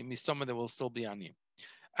 Mistoma, there will still be aniyim.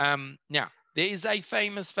 Now, there is a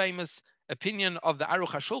famous opinion of the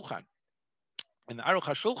Aruch HaShulchan, and the Aruch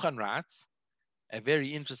HaShulchan writes a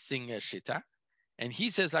very interesting shita, and he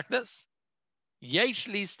says like this: Yesh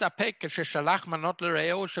listapek sheshalach manot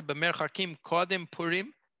l're'eo shebemerchakim kodem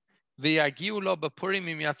Purim v'yagiu lo bePurim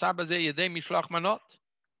im yatsa b'zeh yedei mishloach manot.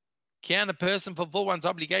 Can a person fulfill one's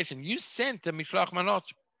obligation? You sent a mishloach manot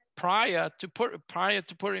prior to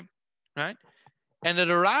Purim, right? And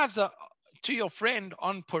it arrives to your friend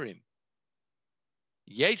on Purim.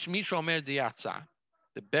 Yesh mishomer diyatza.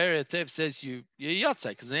 The Beretev says you yatza,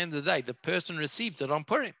 because at the end of the day, the person received it on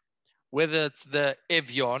Purim, whether it's the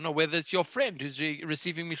Evyon or whether it's your friend who's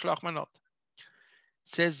receiving mishloach manot.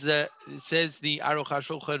 Says the Aruch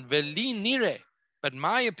HaShulchan veli nire, but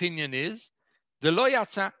my opinion is the lo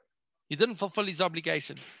yatza. He didn't fulfill his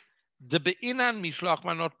obligation. The be'inan mishloach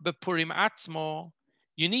manot bePurim atzmo.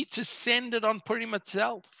 You need to send it on Purim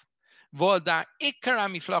itself. Voda ikara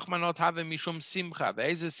mishloach manot have mishum simcha.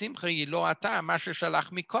 Ve'eze simcha yilo ata masher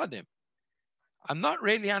shalach mikodem. I'm not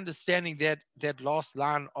really understanding that last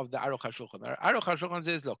line of the Aruch HaShulchan. The Aruch HaShulchan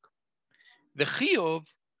says, look, the chiyuv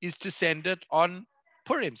is to send it on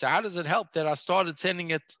Purim. So how does it help that I started sending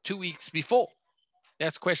it 2 weeks before?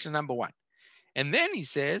 That's question number one. And then he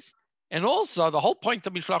says, and also the whole point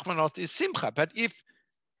of Mishloach Manot is simcha. But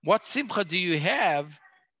what simcha do you have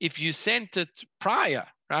if you sent it prior,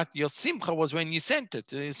 right? Your simcha was when you sent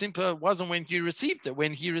it. Your simcha wasn't when you received it,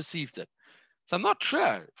 when he received it. So I'm not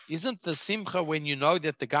sure. Isn't the simcha when you know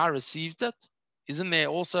that the guy received it? Isn't there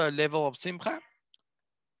also a level of simcha?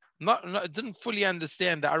 I didn't fully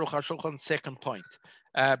understand the Aruch HaShulchan's second point,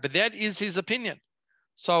 but that is his opinion.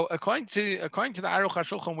 So according to the Aruch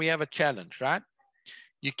HaShulchan, we have a challenge, right?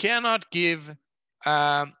 You cannot give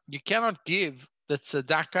the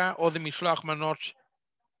tzedakah or the mishloach manot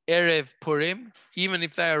erev Purim, even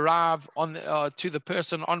if they arrive on to the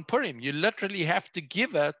person on Purim. You literally have to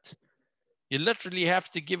give it. You literally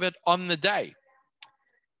have to give it on the day.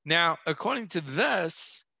 Now, according to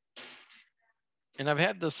this, and I've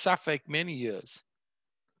had this suffix many years,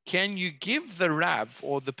 can you give the Rav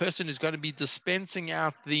or the person who's going to be dispensing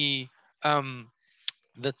out the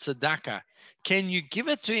tzedakah, can you give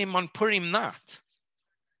it to him on Purim night?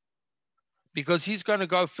 Because he's going to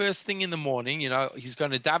go first thing in the morning, he's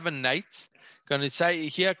going to daven nates, going to say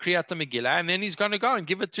here Kriyat Megillah, and then he's going to go and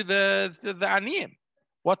give it to the Aniyim.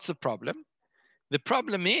 What's the problem? The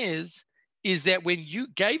problem is is that when you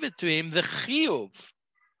gave it to him, the chiyuv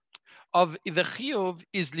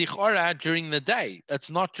is lichora during the day. It's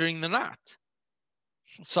not during the night.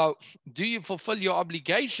 So do you fulfill your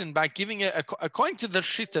obligation by giving it, according to the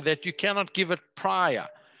shita, that you cannot give it prior,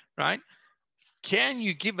 right? Can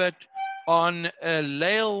you give it on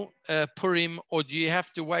Leil Purim, or do you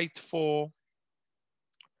have to wait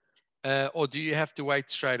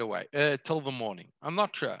straight away till the morning? I'm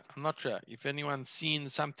not sure. If anyone's seen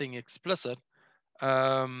something explicit,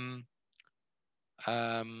 I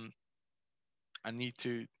need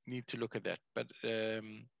to look at that. But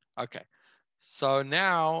okay. So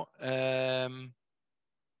now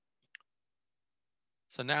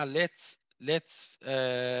let's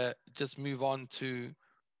just move on to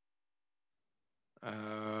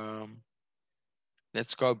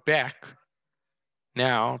let's go back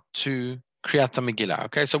now to Kriyat Megillah.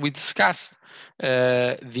 Okay, so we discussed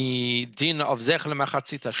the din of Zech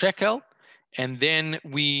L'Machatzit Shekel, and then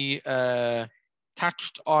we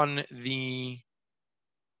touched on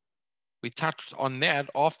that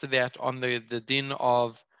after that on the din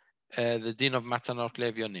of Matanot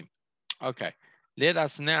Lev Yonim. Okay, let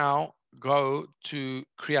us now go to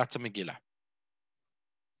Kriyat Megillah.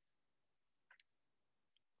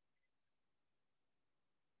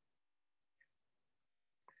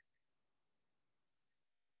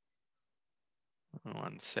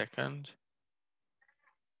 One second.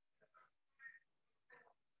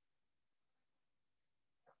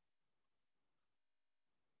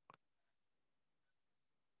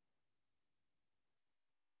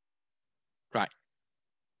 Right.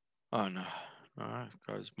 Oh no, it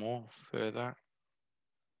goes more further.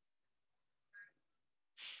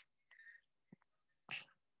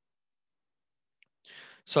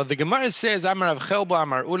 So the Gemara says, Amar Rav Chelbo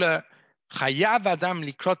Amar Ula, Chayav Adam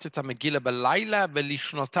likrot et ha-Megillah b'layla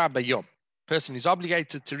v'lishnota b'yom. Person is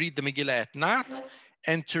obligated to read the Megillah at night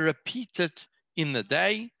and to repeat it in the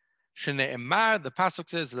day. Shne'emar, the pasuk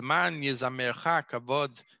says, L'man yizamercha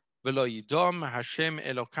kavod v'lo yidom Hashem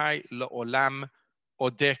Elokai le'olam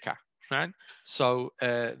odeka. Right? So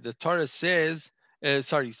the Torah says,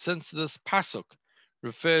 since this pasuk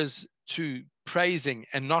refers to praising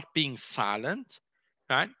and not being silent,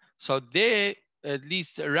 right? So there, at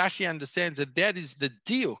least Rashi understands that is the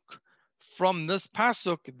diuk from this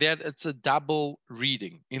pasuk, that it's a double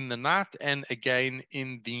reading in the night and again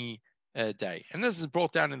in the day. And this is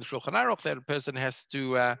brought down in the Shulchan Aruch that a person has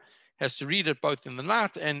to read it both in the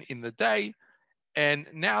night and in the day. And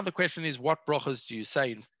now the question is, what brachas do you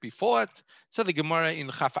say before it? So the Gemara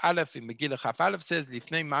in Chaf Aleph, in Megillah Chaf Aleph says,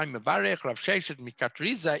 Lifnei Ma'im Mevarech, Rav Sheshet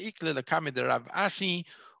Mikatriza, Ikle Lekamed Rav Ashi,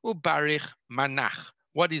 Ubarich Manach.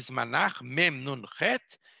 What is Manach? Mem Nun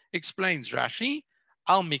Chet, explains Rashi,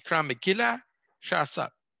 Al Mikra Megillah, Shasa,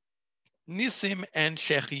 Nisim and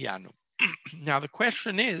Shechianu. Now the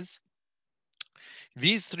question is,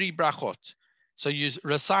 these three brachot, so you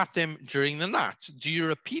recite them during the night. Do you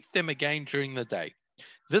repeat them again during the day?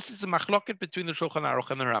 This is a machloket between the Shulchan Aruch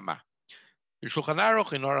and the Rama. The Shulchan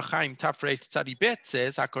Aruch in Orach Chaim Tafresh Tzadi Bet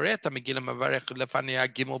says, "Hakoreta Megillah Mavarech lefanei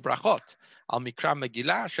Gimel brachot al Mikra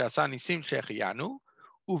Megillah she'asa nisim shechianu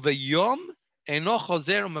uveyom eno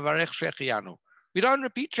chozer u'mevarech shechianu." We don't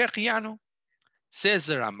repeat shechianu. Says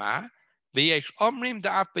the Rama, "V'yesh omrim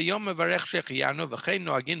da'af beyom mevarech shechianu v'chein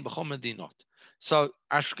noagin b'chol medinot." So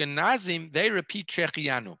Ashkenazim, they repeat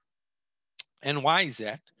Shechianu. And why is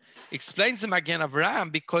that? Explains the Magen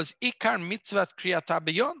Avraham, because Ikar mitzvat kriyata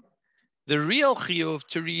b'yom. The real chiyuv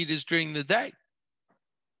to read is during the day.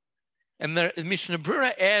 And the Mishnah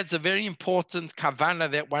Berurah adds a very important kavana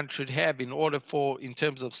that one should have in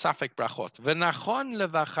terms of Safek brachot. V'nachon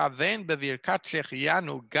levachaven bevirkat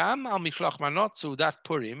Shechianu gam al mishloch manot sudat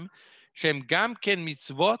Purim, shem gam ken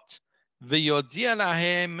mitzvot ויודיע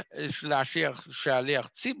להם שליח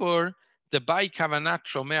ציבור דבאי כוונת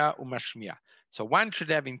שומע ומשמיע. So one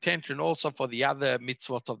should have intention also for the other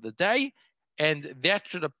mitzvot of the day, and that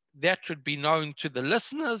should be known to the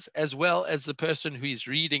listeners as well as the person who is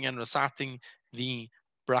reading and reciting the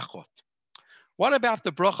brachot. What about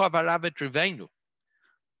the bracha of Haravet Rivenu?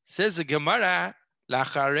 Says the Gemara,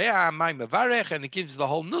 Lacharei may mevarech, and it gives the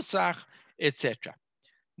whole nusach, etc.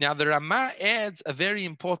 Now the Rama adds a very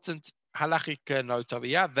important halachic note over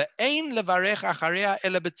here. Ve'ein levarech acharei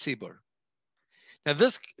ela b'tzibur. Now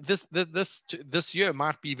this year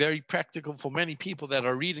might be very practical for many people that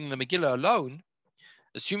are reading the Megillah alone,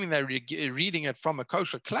 assuming they're reading it from a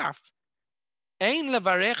kosher klaf. Ein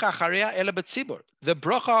levarech acharei ela b'tzibur. The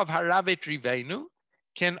bracha of Haravet Rivenu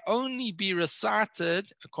can only be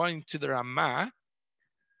recited, according to the Rama,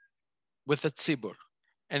 with a tzibur.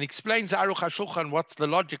 and explains Aruch HaShulchan what's the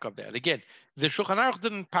logic of that. Again, the Shulchan Aruch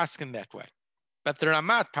didn't paskin that way, but the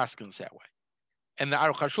Ramat paskins that way. And the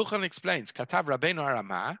Aruch HaShulchan explains, Katav Rabbeinu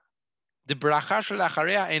Ramah, the bracha shel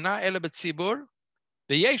acharei eina ele b'tzibur,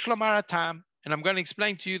 v'yesh lomar hatam. And I'm going to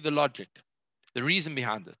explain to you the logic, the reason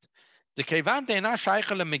behind it. The kevan de'eina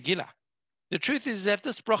shaycha leMegillah. The truth is that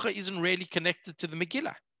this bracha isn't really connected to the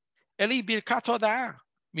Megillah. Eli birkat hoda'ah,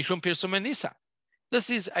 mishum pirsum nisa. This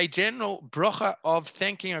is a general bracha of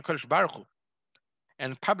thanking HaKadosh Baruch Hu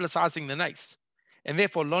and publicizing the nace. And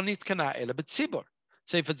therefore, lo nitkana ele b'tzibur.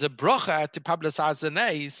 So if it's a bracha to publicize the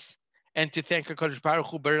nace and to thank HaKadosh Baruch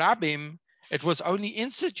Hu berabim, it was only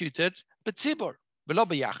instituted b'tzibur, v'lo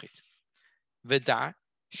b'yachid. V'da,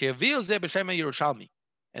 she'aviu zeh b'shem HaYerushalmi.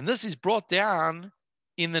 And this is brought down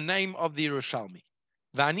in the name of the Yerushalmi.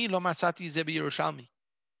 V'ani lo matzati zeh b'Yerushalmi.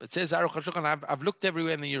 But says Aruch HaShulchan, I've looked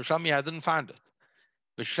everywhere in the Yerushalmi, I didn't find it.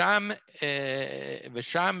 V'sham echad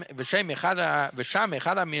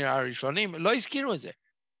mir harishonim lo izkiru zeh.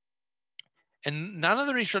 And none of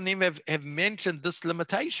the Rishonim have mentioned this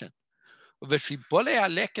limitation. V'shibbolei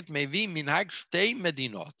haleket mevi minhag shtei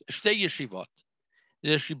medinot, shtei yeshivot.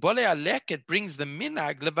 The shibbolei haleket brings the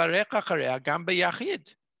minhag levarech achareha gam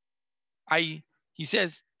b'yachid. He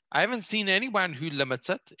says, I haven't seen anyone who limits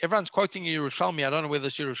it. Everyone's quoting Yerushalmi. I don't know where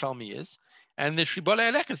this Yerushalmi is. And the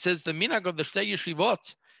shibbolei haleket says the minhag of the shtei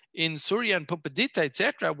yeshivot in Surya and Pumbedita,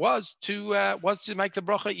 etc., was to make the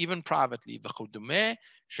bracha even privately. V'chudumeh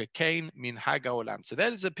shekain minhag haolam. So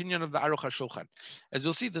that is the opinion of the Aruch HaShulchan. As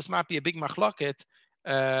you'll see, this might be a big machloket.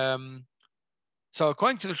 So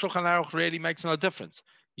according to the Shulchan Aruch, really makes no difference.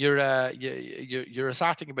 You're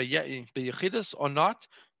reciting b'yechidus or not.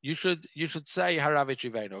 You should say Haravet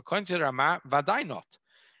Riveno. According to the Ramah, vaday not.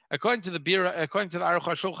 According to the Aruch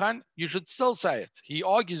HaShulchan, you should still say it. He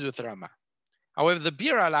argues with the Ramah. However, the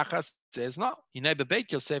Bir Halacha says no. Hinei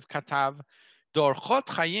bebeit Yosef katav Orchot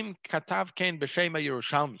Chaim katav kein b'shem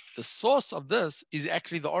HaYerushalmi. The source of this is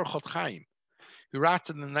actually the Orchot Chaim, who writes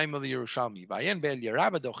in the name of the Yerushalmi. Vayen be'Eliyah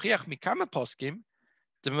Rabbi dochiach mikama poskim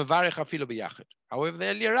the mevarich afilu b'yachid. However, the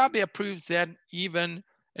Eliyah Rabbi approves that even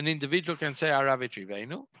an individual can say Haravet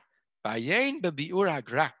Rivenu. Vayen be'biur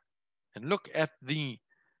hagra. And look at the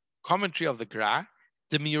commentary of the Gra.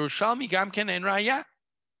 The Yerushalmi gam ken en raya.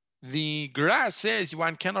 The Gra says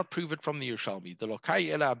one cannot prove it from the Yerushalmi. The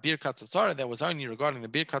Lokai Ela Birkat Torah, that was only regarding the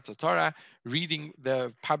Birkat Torah, reading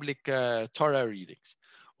the public Torah readings.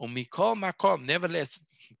 Umikol Makom, nevertheless,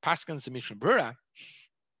 Paskans the Mishnah Berurah,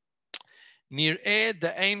 Nir'eh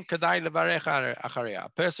De'ein Kadai Levarech Acharei. A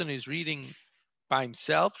person who's reading by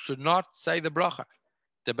himself should not say the bracha.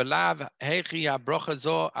 The Belav Hechi HaBrocha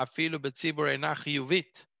Zo Afilu B'tzibur Eina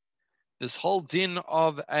Chiyuvit. This whole din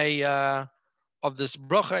of this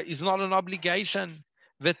bracha is not an obligation.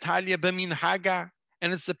 V'talya b'minhaga,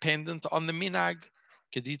 and it's dependent on the minhag.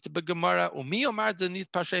 Kedita b'gemara umi omar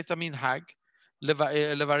denit pashet minhag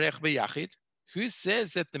levarech b'yachid. Who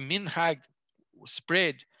says that the minhag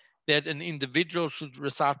spread that an individual should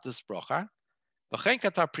recite this bracha? V'chein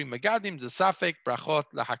katar pri megadim desafek brachot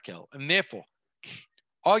lahakel. And therefore,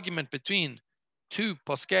 argument between two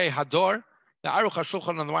poskei hador. The Aruch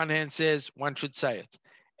HaShulchan on the one hand says one should say it,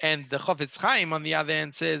 and the Chofetz Chaim on the other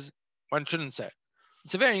hand says one shouldn't say it.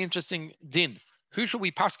 It's a very interesting din. Who should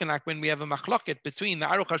we paskenak when we have a machloket between the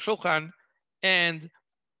Aruch HaShulchan and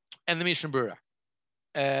the Mishnah Berurah?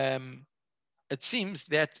 It seems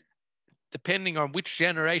that depending on which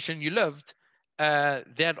generation you lived,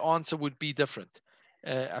 that answer would be different.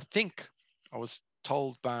 I think I was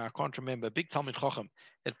told by, I can't remember, a big Talmid Chacham,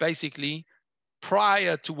 that basically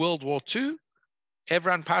prior to World War II,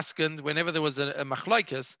 everyone paskened, whenever there was a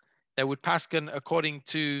machlokes, they would pasken according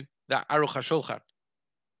to the Aruch HaShulchan.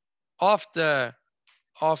 After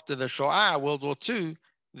the Shoah, World War II,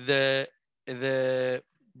 the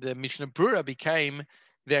Mishnah Berurah became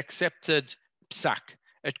the accepted psak.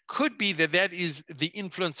 It could be that is the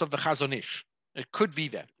influence of the Chazon Ish. It could be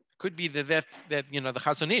that. It could be that the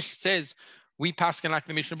Chazon Ish says we pasken like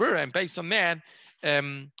the Mishnah Berurah, and based on that,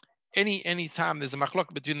 any time there's a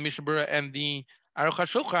machlok between the Mishnah Berurah and the Aruch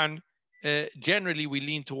HaShulchan, generally we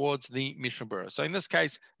lean towards the Mishnah Berurah. So in this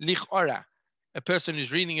case, lichora, a person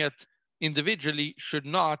who's reading it individually should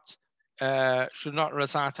not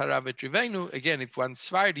recite Haravet Rivenu. Again, if one's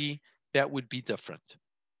Svardi, that would be different.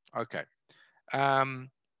 Okay.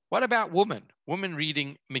 What about women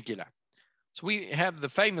reading Megillah? So we have the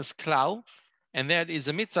famous klal, and that is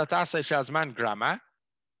a mitzvah taseh shazman grama,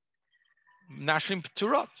 nashim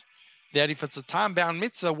p'turot. That if it's a time-bound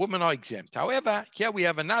mitzvah, women are exempt. However, here we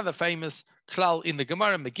have another famous klal in the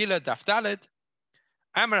Gemara, Megillah, Daf Dalet.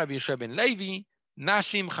 Amar Rabbi Yeshua ben Levi,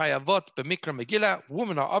 Nashim chayavot b'mikra Megillah.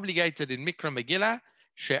 Women are obligated in Mikra Megillah.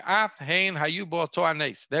 She'af hein hayu bo'oto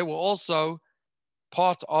hanes. They were also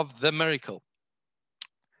part of the miracle.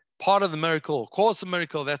 Part of the miracle, cause of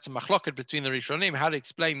miracle, that's a machloket between the Rishonim, how to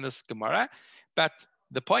explain this Gemara. But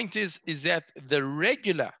the point is that the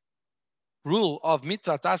regular rule of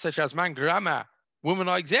mitzvah tasa shazman grama, women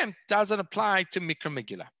are exempt, doesn't apply to Mikra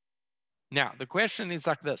Megillah. Now, the question is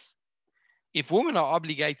like this. If women are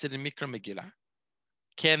obligated in Mikra Megillah,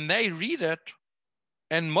 can they read it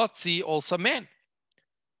and motzi also men?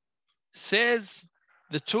 Says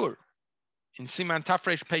the Tur in Siman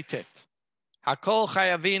Tafresh Peitet. Hakol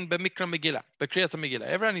chayavin b'mikra Megillah, b'kriyat Megillah.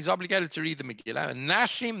 Everyone is obligated to read the Megillah.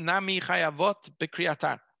 Nashim nami chayavot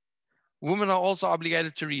b'kriyatan. Women are also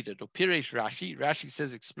obligated to read it. Or Pirish Rashi. Rashi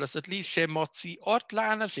says explicitly, shemotziot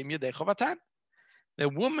la'anashim yedei chovatan. The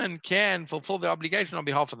woman can fulfill the obligation on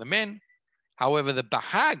behalf of the men. However, the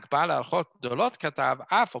Bahag, Baal Halachot Gdolot Katav,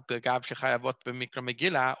 Af al Pirgav shechayavot b'mikra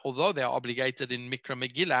Megillah, although they are obligated in Mikra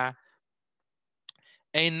Megillah,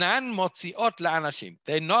 einan motziot la'anashim.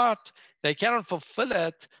 They cannot fulfill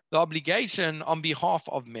it, the obligation on behalf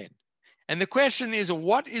of men. And the question is,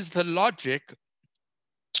 what is the logic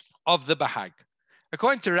of the Bahag?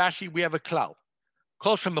 According to Rashi, we have a klal.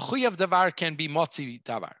 Kol shemechuyav davar can be motzi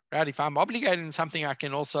davar. Right? If I'm obligated in something, I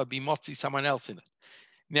can also be motzi someone else in it.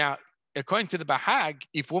 Now, according to the Bahag,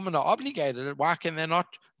 if women are obligated, why can they not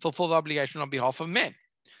fulfill the obligation on behalf of men?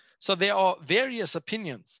 So there are various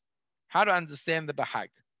opinions how to understand the Bahag.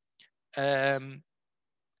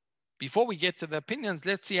 Before we get to the opinions,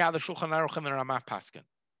 let's see how the Shulchan Aruch and the Ramah paskin.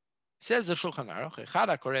 Says the Shulchan Aruch,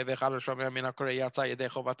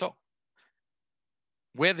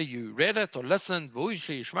 whether you read it or listened,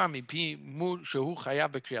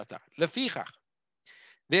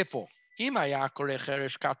 therefore,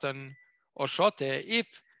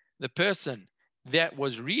 if the person that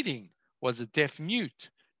was reading was a deaf mute,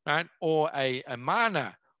 right, or a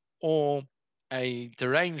mana, or a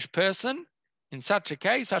deranged person, in such a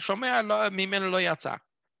case, Hashomea mimenu lo yatsa.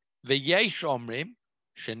 V'yesh omrim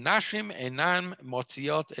shenashim enam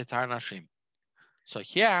motziot et hanashim. So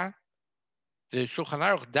here, the Shulchan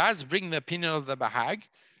Aruch does bring the opinion of the Bahag,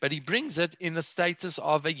 but he brings it in the status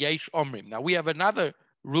of a yesh omrim. Now we have another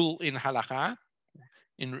rule in halacha,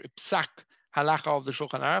 in psak halacha of the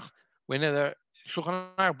Shulchan Aruch. Whenever Shulchan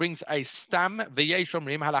Aruch brings a stam, v'yesh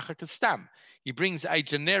omrim halacha kastam. He brings a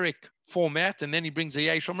generic format, and then he brings a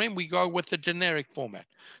yesh omrim. We go with the generic format.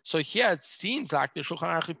 So here it seems like the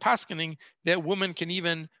Shulchan Aruch is paskening that women can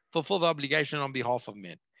even fulfill the obligation on behalf of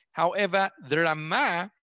men. However, the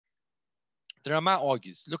Ramah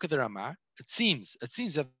argues. Look at the Ramah. It seems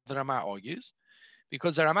that the Ramah argues,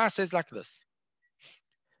 because the Ramah says like this.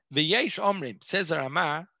 V'yesh omrim, says the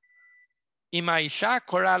Ramah, im ha'isha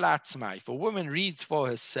kora la'atzma. If a woman reads for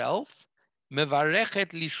herself,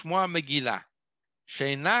 mevarechet lishmoa Megillah,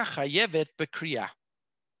 she'ena chayevet b'kriyah.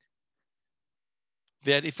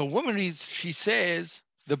 That if a woman reads, she says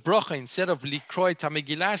the bracha, instead of likroy ta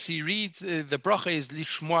Megillah, she reads the bracha is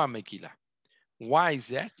lishmoa Megillah. Why is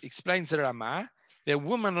that? Explains the Ramah. The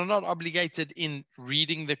women are not obligated in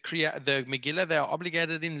reading the Megillah. They are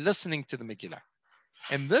obligated in listening to the Megillah.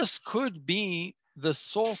 And this could be the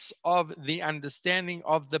source of the understanding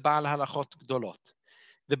of the Baal Halachot Gdolot.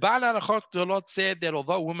 The Baal Halachot Gdolot said that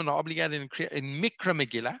although women are obligated in Mikra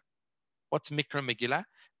Megillah, what's Mikra Megillah?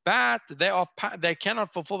 But they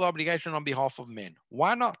cannot fulfill the obligation on behalf of men.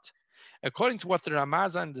 Why not? According to what the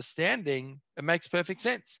Ramah's understanding, it makes perfect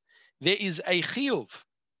sense. There is a chiyuv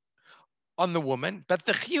on the woman, but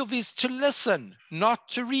the chiyuv is to listen, not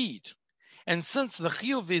to read. And since the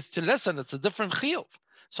chiyuv is to listen, it's a different chiyuv.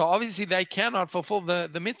 So obviously they cannot fulfill the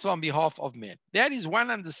mitzvah on behalf of men. That is one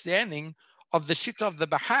understanding of the shita of the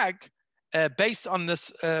Bahag based on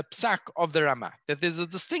this psak of the Ramah, that there's a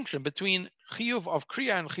distinction between chiyuv of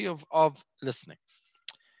kriya and chiyuv of listening.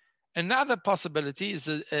 Another possibility is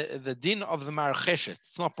the din of the Marcheshet.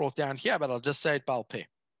 It's not brought down here, but I'll just say it Baal Peh.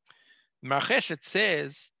 Marcheshet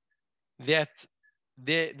says that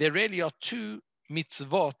there really are two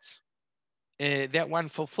mitzvot that one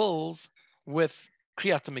fulfills with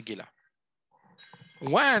Kriyat Megillah.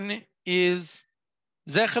 One is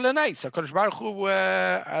Zechel Anais. HaKadosh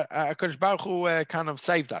Baruch Hu kind of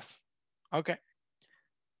saved us. Okay.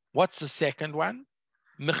 What's the second one?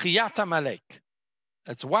 Mechiyat Amalek.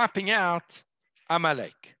 It's wiping out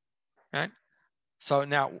Amalek. Right? So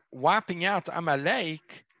now wiping out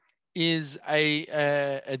Amalek is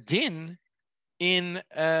a din in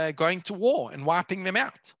going to war and wiping them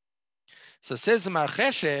out. So says the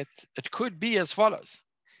Marcheshet, it could be as follows,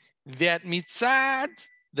 that mitzad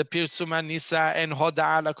the Pirsuma Nisa and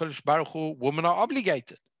Hoda'ah LaKadosh Baruch Hu, women are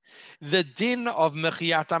obligated. The din of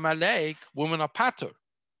Mechiyat Amalek, women are patur.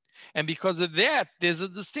 And because of that, there's a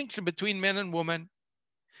distinction between men and women.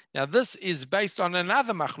 Now, this is based on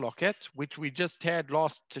another machloket, which we just had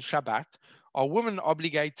last Shabbat. Are women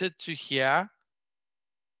obligated to hear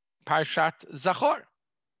Parshat Zachor?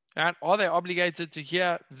 Right? Are they obligated to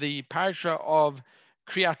hear the Parsha of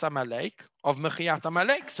Kriyat Amalek, of Mechiyat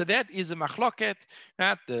Amalek? So that is a machloket.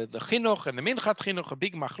 Right? The chinuch and the minchat chinuch, a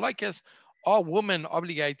big machlokes. Are women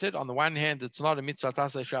obligated? On the one hand, it's not a mitzvah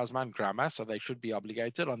taseh shazman grama, so they should be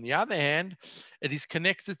obligated. On the other hand, it is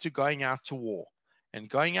connected to going out to war. And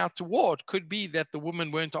going out to war, it could be that the women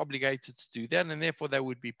weren't obligated to do that, and therefore they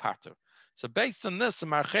would be patur. So based on this, the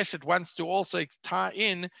Mar Chesed wants to also tie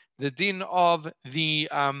in the din of the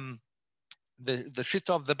shita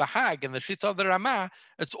of the Bahag and the shita of the Ramah.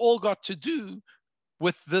 It's all got to do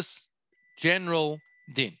with this general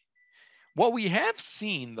din. What we have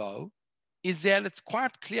seen, though, is that it's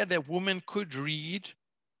quite clear that women could read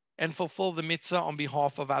and fulfill the mitzvah on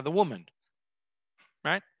behalf of other women,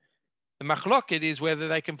 right? The machloket is whether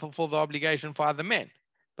they can fulfill the obligation for other men,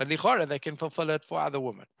 but lichora they can fulfill it for other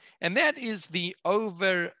women, and that is the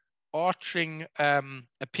overarching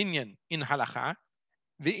opinion in halacha.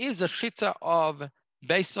 There is a shita of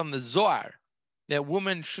based on the Zohar that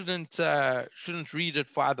women shouldn't read it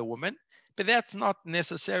for other women, but that's not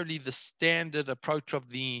necessarily the standard approach of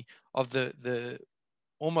the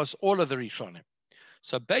almost all of the Rishonim.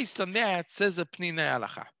 So based on that, says a Pnina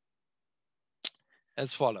halacha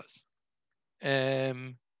as follows.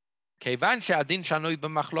 כיוון שהדין שנוי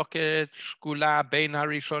במחלוקת שקולה בין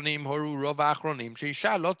הראשונים הורו רוב האחרונים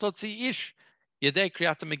שאישה לא תוציא איש ידי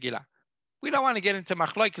קריאת המגילה. We don't want to get into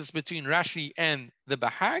machlokes between Rashi and the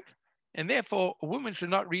Bahag, and therefore a woman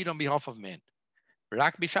should not read on behalf of men.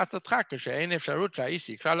 רק בשעת הדחק, כשאין אפשרות שהאיש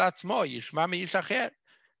יקרא לעצמו, ישמע מאיש אחר.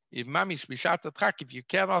 If mamish bishat adchak, if you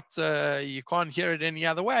cannot, you can't hear it any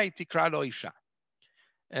other way, tikra lo isha.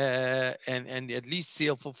 And at least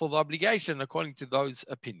he'll fulfill the obligation according to those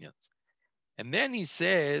opinions. And then he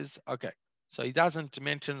says, okay, so he doesn't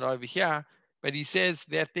mention it over here, but he says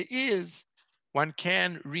that there is, one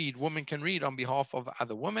can read, women can read on behalf of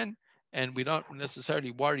other women, and we don't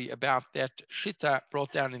necessarily worry about that shita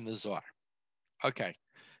brought down in the Zohar. Okay.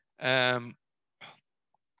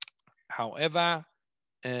 However,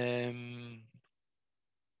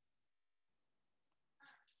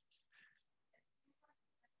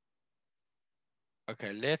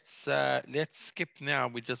 okay, let's skip now.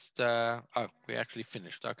 We just we actually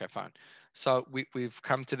finished. Okay, fine. So we've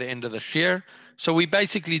come to the end of the shir. So we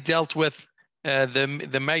basically dealt with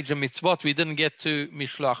the major mitzvot. We didn't get to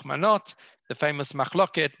Mishloach Manot, the famous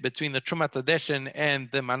machloket between the Trumat Hadeshen and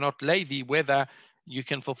the Manot Levi, whether you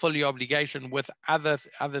can fulfill your obligation with other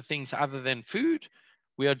things other than food.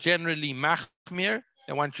 We are generally machmir,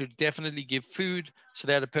 and one should definitely give food so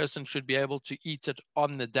that a person should be able to eat it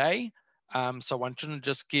on the day. So one shouldn't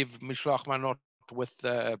just give mishloach manot with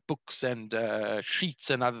books and sheets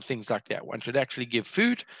and other things like that. One should actually give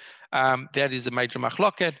food. That is a major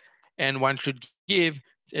machloket, and one should give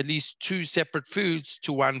at least 2 separate foods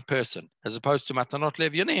to one person, as opposed to matanot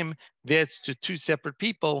levyonim. That's to 2 separate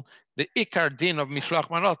people. The ikar din of mishloach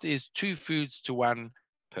manot is 2 foods to one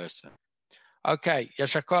person. Okay,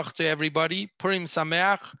 yashar koach to everybody. Purim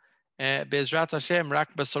sameach, be'ezrat Hashem,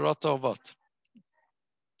 rak besorot tovot.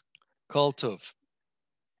 Kol tov.